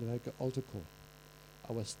 I want you to make an altar call.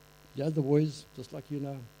 The boys, just like you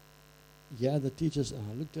know. Yeah, the teachers. And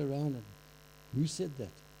I looked around and who said that?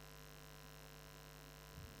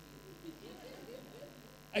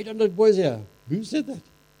 800 boys here. Who said that?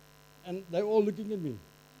 And they're all looking at me.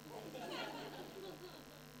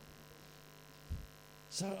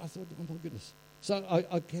 So I thought, oh my goodness. So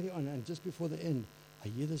I carry on, and just before the end, I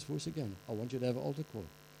hear this voice again. I want you to have an altar call.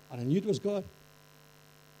 And I knew it was God.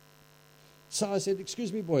 So I said,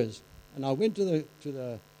 excuse me, boys. And I went to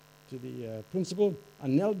the principal. I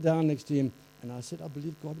knelt down next to him, and I said, I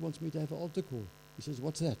believe God wants me to have an altar call. He says,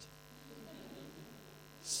 what's that?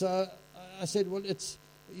 So I said, well,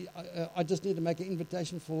 I just need to make an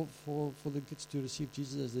invitation for the kids to receive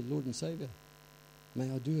Jesus as their Lord and Savior.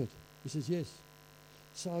 May I do it? He says, yes.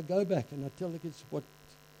 So I go back and I tell the kids what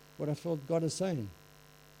I felt God is saying.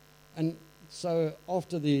 And so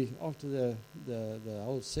after the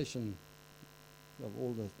whole session of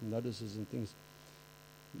all the notices and things,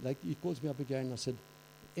 he calls me up again and I said,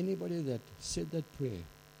 anybody that said that prayer,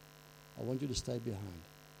 I want you to stay behind.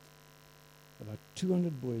 About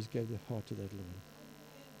 200 boys gave their heart to that Lord.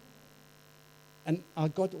 And I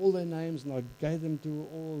got all their names and I gave them to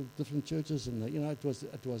all different churches, and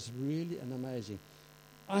it was really an amazing.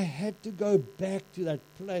 I had to go back to that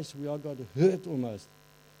place where I got hurt almost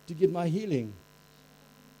to get my healing.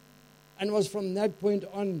 And it was from that point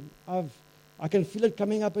on, I can feel it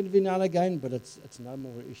coming up every now and again, but it's no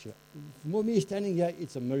more an issue. For me standing here,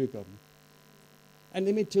 it's a miracle. And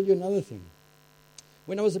let me tell you another thing.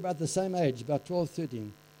 When I was about the same age, about 12,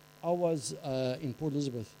 13, I was in Port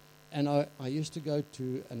Elizabeth, and I used to go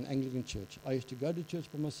to an Anglican church. I used to go to church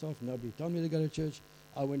by myself. Nobody told me to go to church.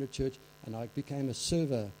 I went to church, and I became a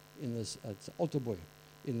server in this altar boy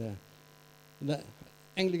in the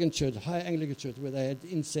Anglican church, high Anglican church, where they had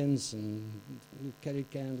incense and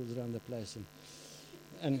carried candles around the place.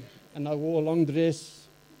 And I wore a long dress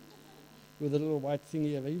with a little white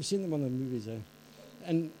thingy over. You've seen them on the movies, eh?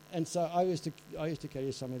 And so I used to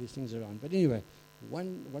carry some of these things around. But anyway,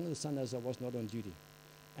 one of the Sundays I was not on duty,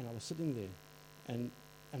 and I was sitting there, and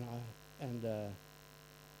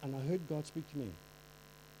I heard God speak to me,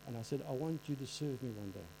 and I said, I want you to serve me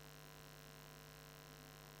one day.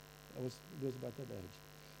 It was about that age.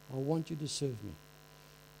 I want you to serve me.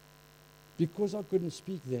 Because I couldn't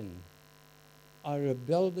speak then, I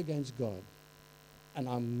rebelled against God, and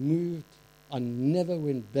I moved. I never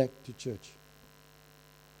went back to church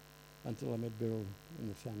until I met Beryl and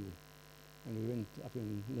the family, and we went up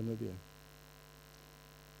in Namibia,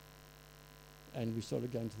 and we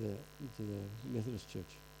started going to the Methodist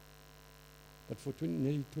church. But for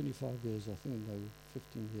nearly 25 years, I think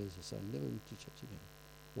 15 years or so, I never went to church again.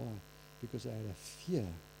 Why? Because I had a fear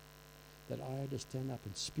that I had to stand up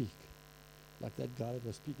and speak like that guy that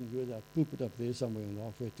was speaking here, that pulpit up there somewhere in the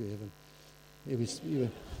halfway to heaven.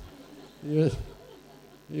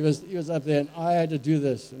 He was up there, and I had to do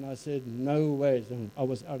this. And I said, no way. And I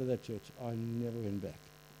was out of that church. I never went back.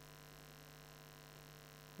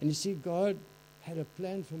 And you see, God had a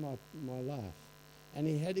plan for my life. And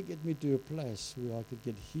He had to get me to a place where I could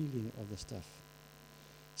get healing of the stuff.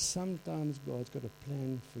 Sometimes God's got a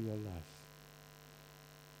plan for your life.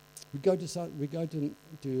 We go to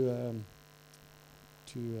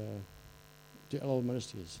LL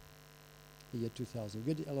Ministries, the year 2000.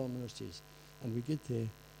 We get to LL Ministries, and we get there,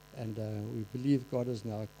 and we believe God has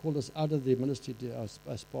now called us out of the ministry to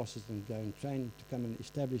as pastors and go and train to come and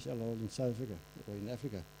establish LL in South Africa or in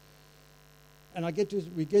Africa. And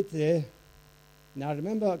we get there. Now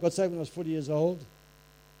remember, I got saved when I was 40 years old.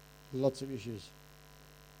 Lots of issues.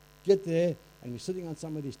 Get there, and we're sitting on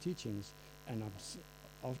some of these teachings, and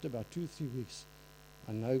after about 2-3 weeks,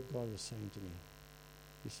 I know God was saying to me,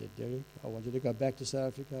 He said, Derek, I want you to go back to South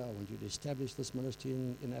Africa. I want you to establish this ministry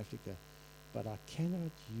in Africa. But I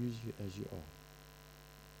cannot use you as you are.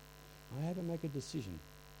 I had to make a decision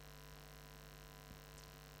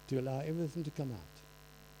to allow everything to come out,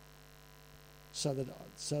 so that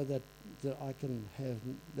I can have,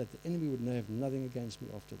 that the enemy would have nothing against me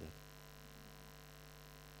after that.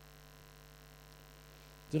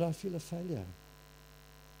 Did I feel a failure?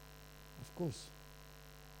 Of course.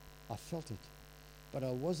 I felt it. But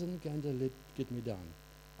I wasn't going to let it get me down.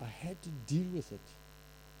 I had to deal with it.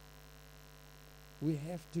 We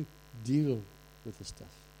have to deal with the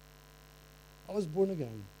stuff. I was born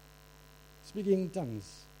again, speaking in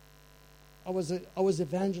tongues. I was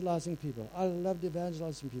evangelizing people. I loved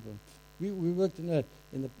evangelizing people. We worked in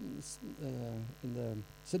the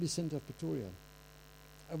city center of Pretoria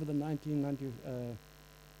over the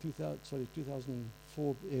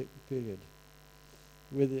 2004 period,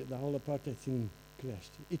 where the whole apartheid thing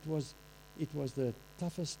crashed. It was the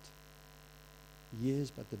toughest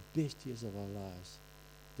years, but the best years of our lives.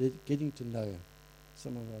 Getting to know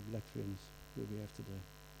some of our black friends who we have today.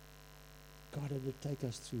 God had to take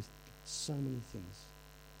us through so many things.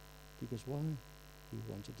 Because why? He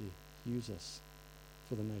wanted to use us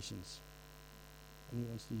for the nations. And He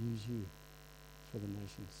wants to use you for the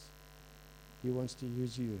nations. He wants to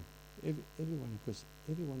use you. Everyone, because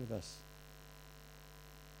every one of us,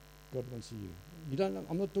 God wants to use.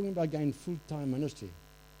 I'm not talking about going full-time ministry,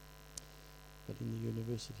 but in the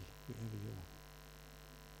university, wherever you are.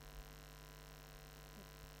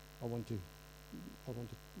 I want to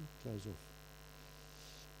close off.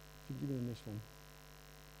 Can you give me the next one?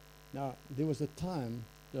 Now, there was a time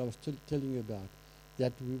that I was telling you about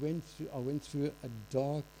that I went through a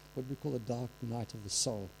dark, what we call a dark night of the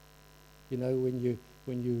soul. You know, when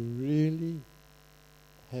you really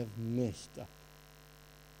have messed up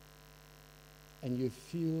and you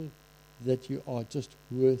feel that you are just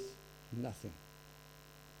worth nothing.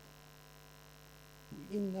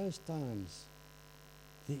 In those times,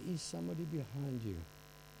 there is somebody behind you,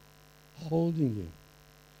 holding you.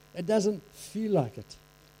 It doesn't feel like it,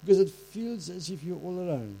 because it feels as if you're all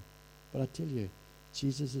alone. But I tell you,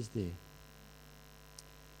 Jesus is there.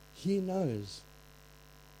 He knows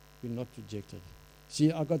you're not rejected.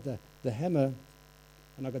 See, I got the hammer,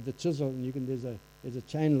 and I got the chisel, and there's a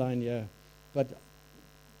chain line here. But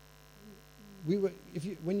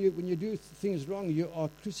when you do things wrong, you are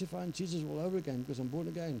crucifying Jesus all over again, because I'm born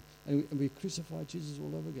again, and we crucify Jesus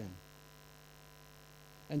all over again.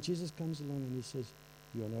 And Jesus comes along and He says,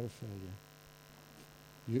 "You are not a failure.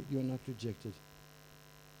 You are not rejected.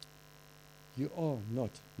 You are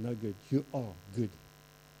not no good. You are good.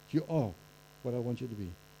 You are what I want you to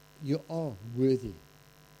be. You are worthy."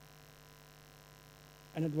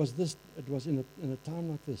 And it was in a time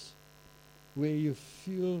like this, where you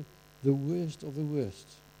feel the worst of the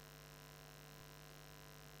worst.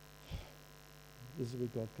 This is where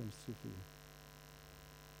God comes through for you.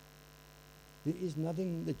 There is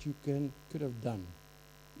nothing that you could have done,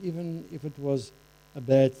 even if it was a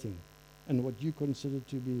bad thing, and what you consider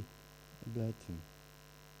to be a bad thing.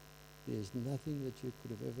 There is nothing that you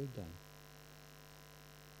could have ever done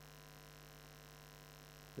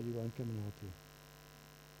that He won't come and help you.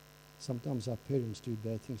 Sometimes our parents do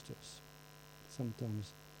bad things to us.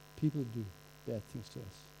 Sometimes people do bad things to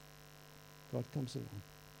us. God comes along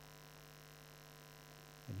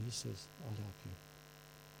and He says, "I'll help you."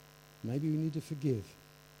 Maybe we need to forgive,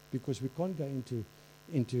 because we can't go into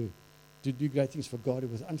to do great things for God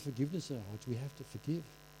with unforgiveness in our hearts. We have to forgive.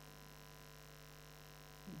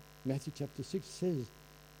 Matthew chapter 6 says,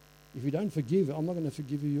 if you don't forgive, I'm not going to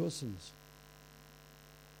forgive you your sins.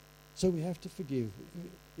 So we have to forgive.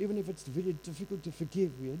 Even if it's very difficult to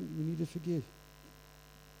forgive, we need to forgive.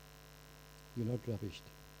 You're not rubbished.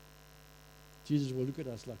 Jesus will look at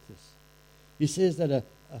us like this. He says that a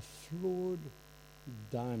flawed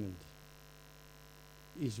diamond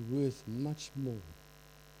is worth much more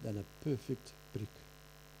than a perfect brick.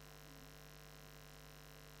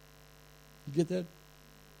 You get that?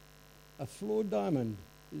 A flawed diamond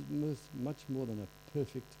is worth much more than a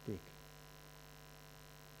perfect brick.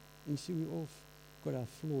 And you see, we all got our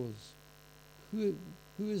flaws. Who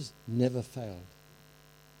has never failed?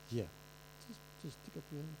 Yeah. Just stick up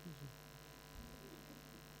your hand.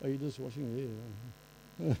 Are you just washing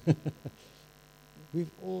there?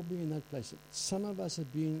 We've all been in that place. Some of us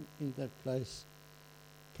have been in that place,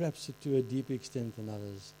 perhaps to a deeper extent than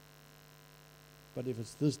others. But if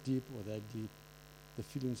it's this deep or that deep, the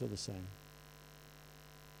feelings are the same.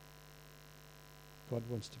 God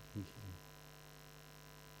wants to bring healing.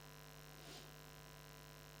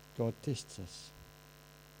 God tests us.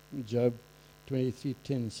 Job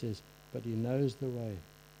 23:10 says, but he knows the way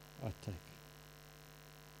I take.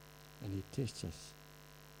 And he tests us.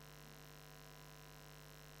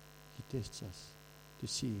 He tests us to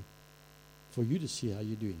see, for you to see how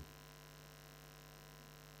you're doing.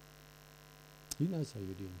 He knows how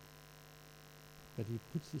you're doing. But he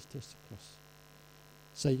puts this test across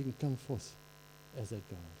so you can come forth as that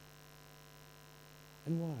God.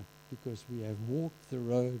 And why? Because we have walked the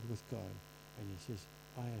road with God. And he says,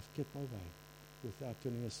 I have kept my way without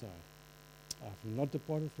turning aside. I have not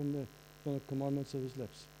departed from the commandments of his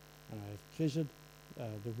lips. And I have treasured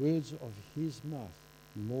the words of his mouth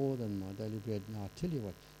more than my daily bread. Now, I tell you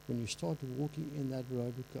what, when you start walking in that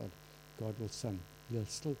road with God, God will some. He'll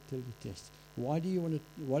still tell you tests. Why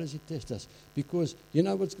does he test us? Because you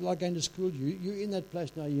know what's like going to school? You're in that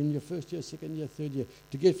place now, you're in your first year, second year, third year.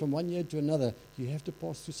 To get from one year to another, you have to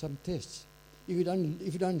pass through some tests. If you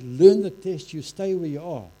don't learn the test, you stay where you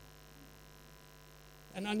are.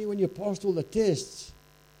 And only when you passed all the tests,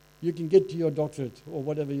 you can get to your doctorate or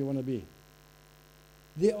whatever you want to be.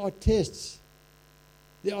 There are tests.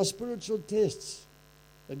 There are spiritual tests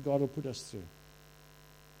that God will put us through.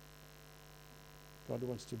 God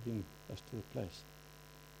wants to bring us to a place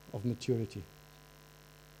of maturity.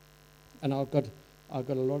 And I've got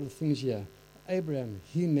a lot of things here. Abraham,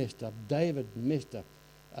 he messed up. David messed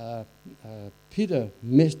up. Peter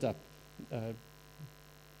messed up.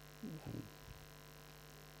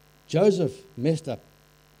 Joseph messed up.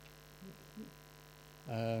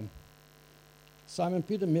 Simon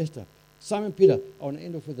Peter messed up. Simon Peter, I want to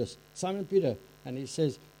end off with this. Simon Peter, and he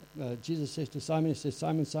says, Jesus says to Simon, he says,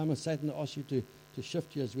 Simon, Simon, Satan asked you to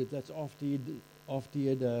shift yours with. That's after he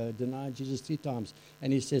had denied Jesus 3 times.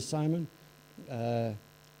 And he says, Simon,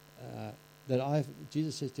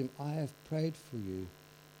 Jesus says to him, I have prayed for you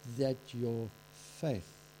that your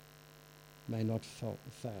faith may not fail.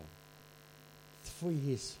 For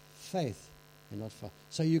his faith may not fail.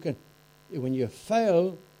 So you can, when you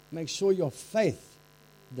fail, make sure your faith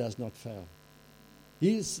does not fail.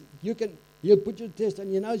 You put your test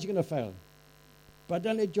and you know you're going to fail. But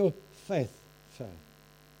don't let your faith fail.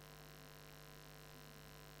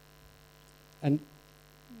 And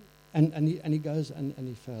he goes and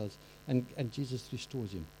he fails. And Jesus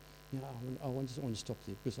restores him. You know, I want to stop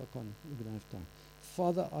there because we don't have time.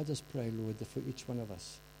 Father, I just pray, Lord, that for each one of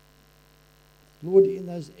us, Lord, in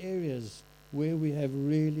those areas where we have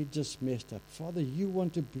really just messed up, Father, you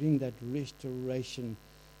want to bring that restoration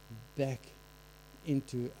back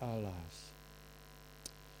into our lives.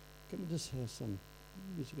 Can we just have some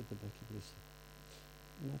music at the back of this?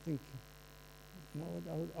 And I think,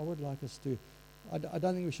 I would like us to, I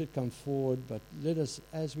don't think we should come forward, but let us,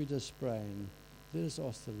 as we just pray, let us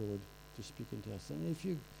ask the Lord to speak into us. And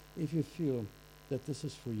if you feel that this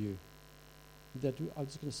is for you, I'm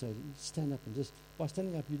just going to say, stand up and just, by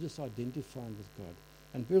standing up, you just identifying with God.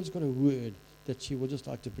 And Bill's got a word that she would just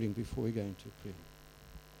like to bring before we go into prayer.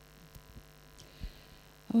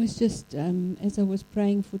 I was just, as I was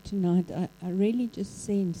praying for tonight, I really just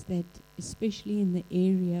sensed that, especially in the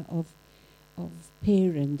area of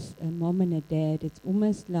parents, a mom and a dad, it's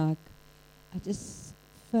almost like I just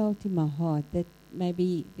felt in my heart that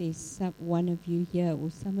maybe there's one of you here or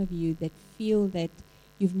some of you that feel that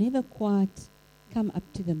you've never quite come up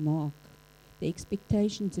to the mark. The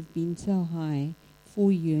expectations have been so high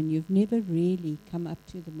for you and you've never really come up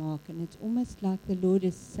to the mark. And it's almost like the Lord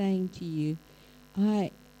is saying to you,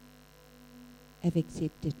 I have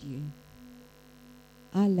accepted you.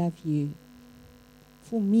 I love you.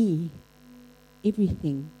 For me,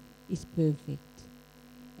 everything is perfect.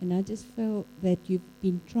 And I just felt that you've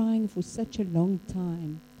been trying for such a long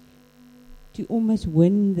time to almost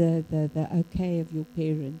win the okay of your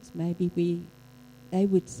parents. Maybe they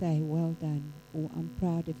would say, well done, or I'm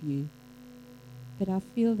proud of you. But I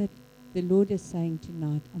feel that the Lord is saying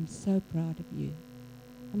tonight, I'm so proud of you.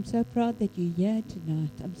 I'm so proud that you're here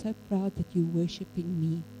tonight. I'm so proud that you're worshiping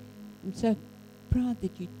me. I'm so proud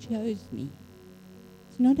that you chose me.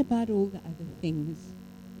 It's not about all the other things.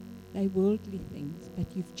 They're worldly things,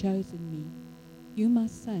 but you've chosen me. You're my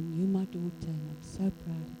son, you're my daughter, and I'm so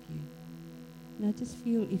proud of you. And I just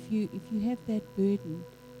feel if you have that burden,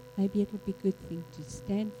 maybe it'll be a good thing to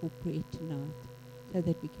stand for prayer tonight so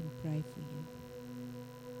that we can pray for you.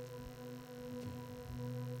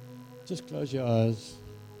 Just close your eyes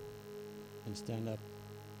and stand up.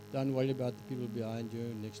 Don't worry about the people behind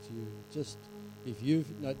you, next to you. Just if you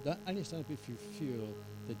only stand up if you feel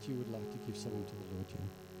that you would like to give something to the Lord here.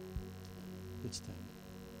 Let's stand.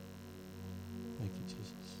 Thank you,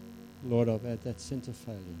 Jesus. Lord, I've had that sense of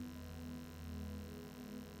failure.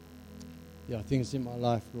 There are things in my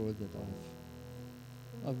life, Lord, that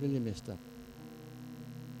I've really messed up.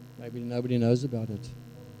 Maybe nobody knows about it.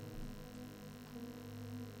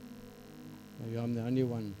 Maybe I'm the only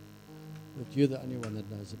one, but you're the only one that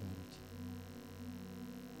knows about it.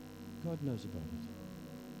 God knows about it.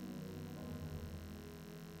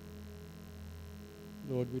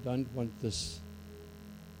 Lord, we don't want this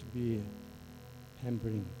to be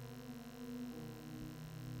hampering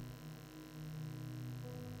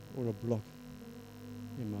or a block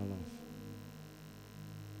in my life.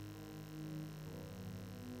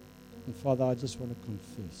 And Father, I just want to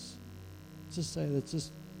confess. Just say that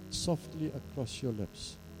just softly across your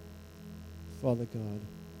lips. Father God,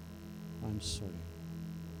 I'm sorry.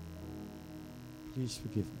 Please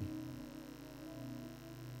forgive me.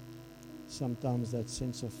 Sometimes that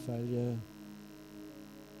sense of failure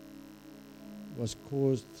was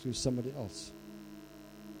caused through somebody else.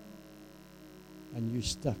 And you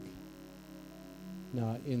stuck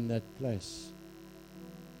now in that place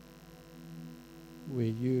where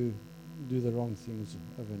you do the wrong things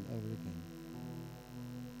over and over again.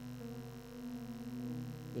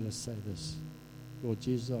 Let us say this. Lord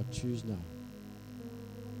Jesus, I choose now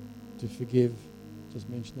to forgive. Just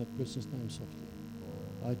mention that person's name softly.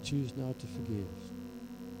 I choose now to forgive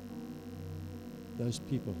those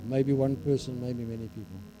people. Maybe one person, maybe many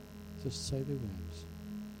people. Just say their names.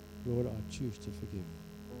 Lord, I choose to forgive.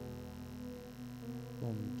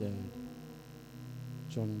 Mom, Dad,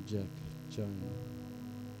 John, Jack, Joan.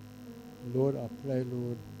 Lord, I pray,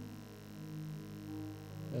 Lord,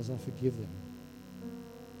 as I forgive them,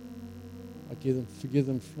 forgive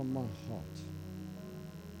them from my heart.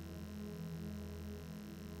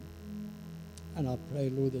 And I pray,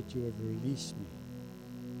 Lord, that you would release me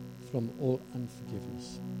from all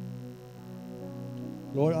unforgiveness.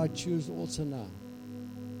 Lord, I choose also now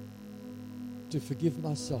to forgive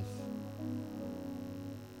myself.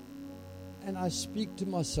 And I speak to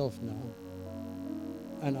myself now.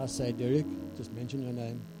 And I say, Derek, just mention your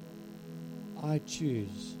name. I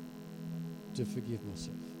choose to forgive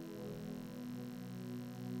myself.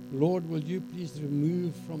 Lord, will you please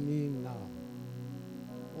remove from me now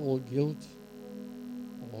all guilt,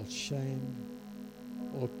 all shame,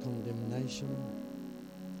 all condemnation,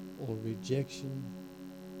 all rejection.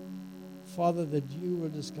 Father, that you will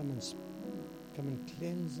just come and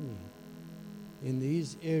cleanse me in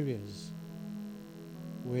these areas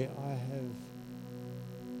where I have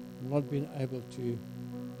not been able to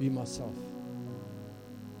be myself.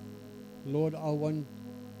 Lord, I want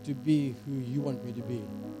to be who you want me to be.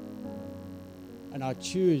 And I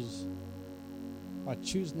choose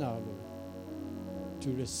now, Lord,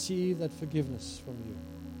 to receive that forgiveness from you,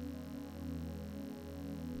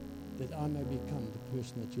 that I may become the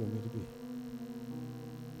person that you want me to be.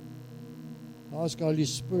 I ask, Holy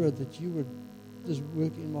Spirit, that you would just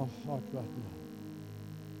work in my heart right now.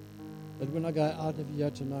 That when I go out of here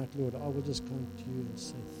tonight, Lord, I will just come to you and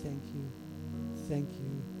say, thank you, thank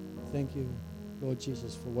you, thank you, Lord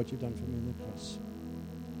Jesus, for what you've done for me on the cross.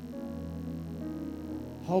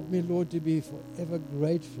 Help me, Lord, to be forever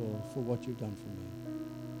grateful for what you've done for me.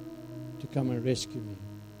 To come and rescue me.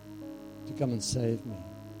 To come and save me.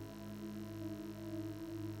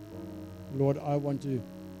 Lord, I want to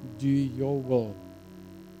do your will.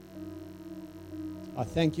 I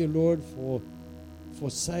thank you, Lord, for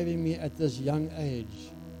saving me at this young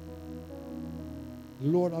age.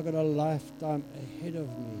 Lord, I've got a lifetime ahead of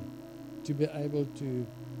me to be able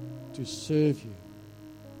to serve you.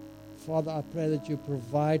 Father, I pray that you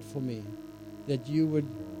provide for me, that you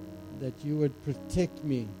would protect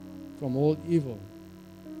me from all evil.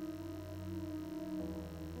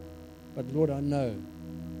 But Lord, I know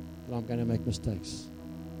that I'm going to make mistakes.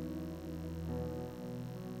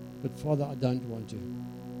 But Father, I don't want to.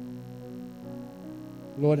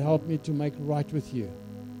 Lord, help me to make right with you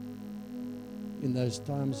in those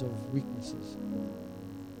times of weaknesses.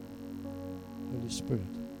 Holy Spirit,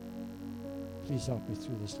 please help me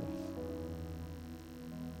through this life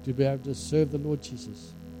to be able to serve the Lord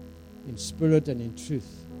Jesus in spirit and in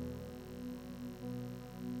truth.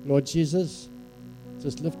 Lord Jesus,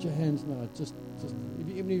 just lift your hands now. Just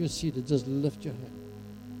even if you're seated, just lift your hand.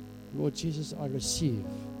 Lord Jesus, I receive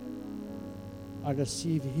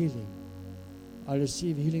healing. I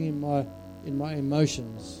receive healing in my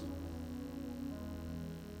emotions.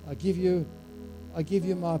 I give you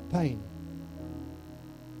my pain,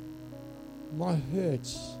 my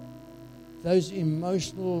hurts, those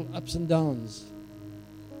emotional ups and downs.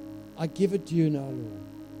 I give it to you now, Lord.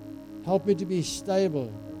 Help me to be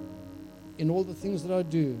stable in all the things that I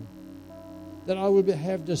do, that I will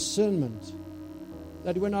have discernment,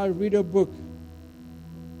 that when I read a book,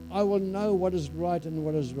 I will know what is right and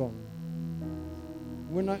what is wrong.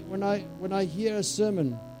 When I hear a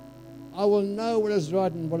sermon, I will know what is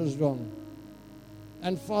right and what is wrong.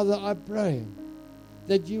 And Father, I pray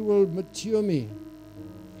that you will mature me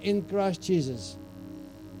in Christ Jesus,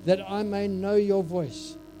 that I may know your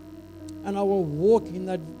voice, and I will walk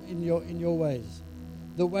in your ways,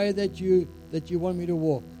 the way that you want me to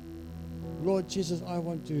walk. Lord Jesus, I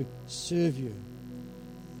want to serve you.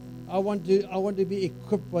 I want to be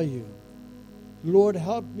equipped by you. Lord,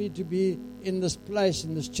 help me to be in this place,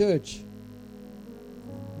 in this church,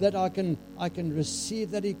 that I can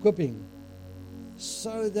receive that equipping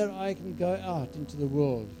so that I can go out into the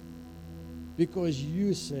world. Because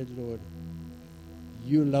you said, Lord,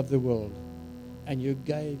 you love the world and you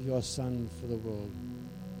gave your Son for the world.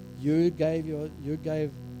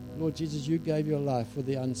 Lord Jesus, you gave your life for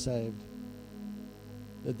the unsaved,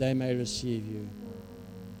 that they may receive you.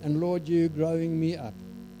 And Lord, you're growing me up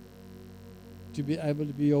to be able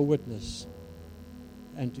to be your witness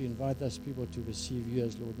and to invite those people to receive you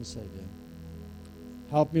as Lord and Savior.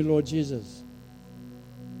 Help me, Lord Jesus,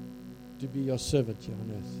 to be your servant here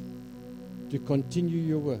on earth, to continue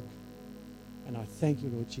your work. And I thank you,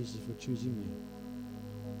 Lord Jesus, for choosing me.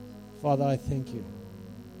 Father, I thank you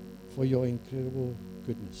for your incredible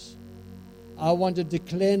goodness. I want to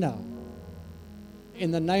declare now,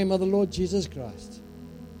 in the name of the Lord Jesus Christ,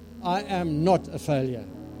 I am not a failure.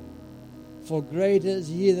 For greater is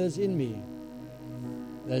he that is in me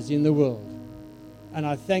than is in the world. And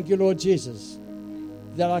I thank you, Lord Jesus,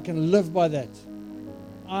 that I can live by that.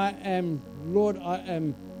 I am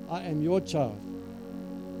your child.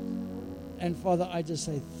 And Father, I just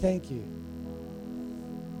say thank you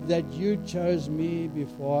that you chose me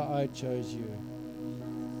before I chose you.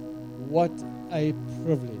 What a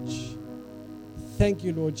privilege. Thank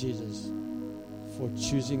you, Lord Jesus, for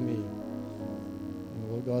choosing me.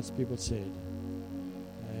 And all God's people said,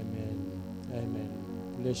 amen. Amen.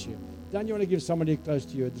 Bless you. Don't you want to give somebody close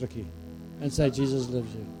to you a drukkie and say, Jesus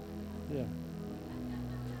loves you? Yeah.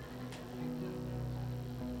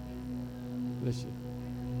 Bless you.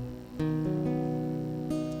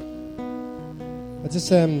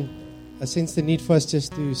 I sense the need for us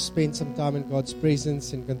just to spend some time in God's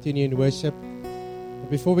presence and continue in worship. But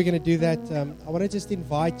before we're going to do that, I want to just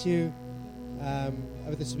invite you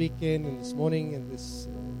over this weekend and this morning and this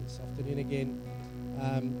afternoon again.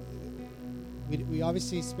 We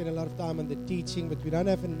obviously spend a lot of time on the teaching, but we don't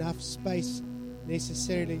have enough space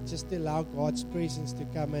necessarily just to allow God's presence to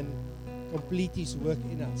come and complete His work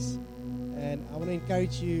in us. And I want to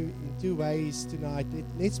encourage you in two ways tonight.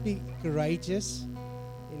 Let's be courageous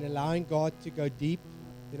in allowing God to go deep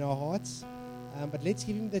in our hearts, but let's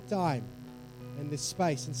give Him the time and the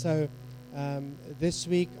space. And so this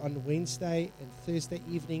week on Wednesday and Thursday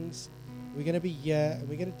evenings, we're going to be here and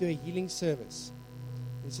we're going to do a healing service.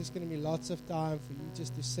 It's just going to be lots of time for you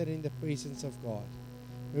just to sit in the presence of God.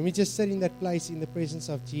 When we just sit in that place in the presence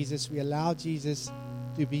of Jesus, we allow Jesus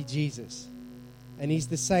to be Jesus. And He's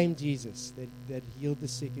the same Jesus that healed the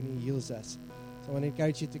sick and He heals us. So I want to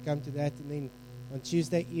encourage you to come to that. And then on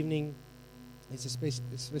Tuesday evening, it's a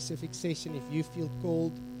specific session. If you feel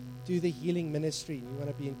called to the healing ministry and you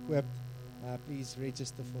want to be equipped, please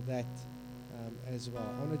register for that as well.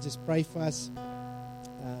 I want to just pray for us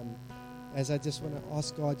as I just want to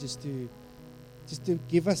ask God just to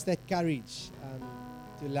give us that courage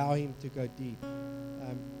to allow Him to go deep.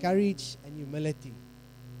 Courage and humility.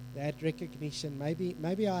 That recognition,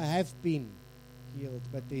 maybe I have been healed,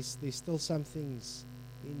 but there's still some things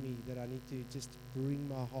in me that I need to just bring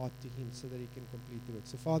my heart to Him so that He can complete the work.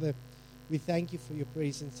 So Father, we thank you for your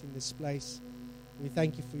presence in this place. We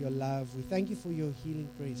thank you for your love. We thank you for your healing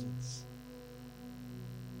presence.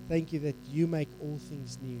 thank you that you make all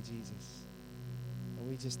things new, Jesus. And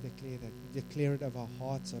we just declare that. We declare it of our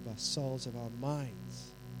hearts, of our souls, of our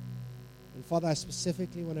minds. And Father, I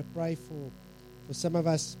specifically want to pray for some of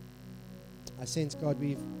us. I sense, God,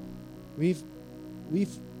 we've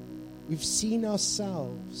seen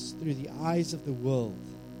ourselves through the eyes of the world.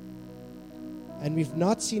 And we've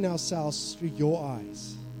not seen ourselves through your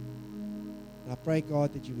eyes. And I pray,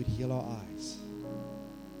 God, that you would heal our eyes.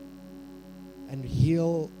 And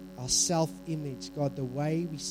heal our self-image, God, the way we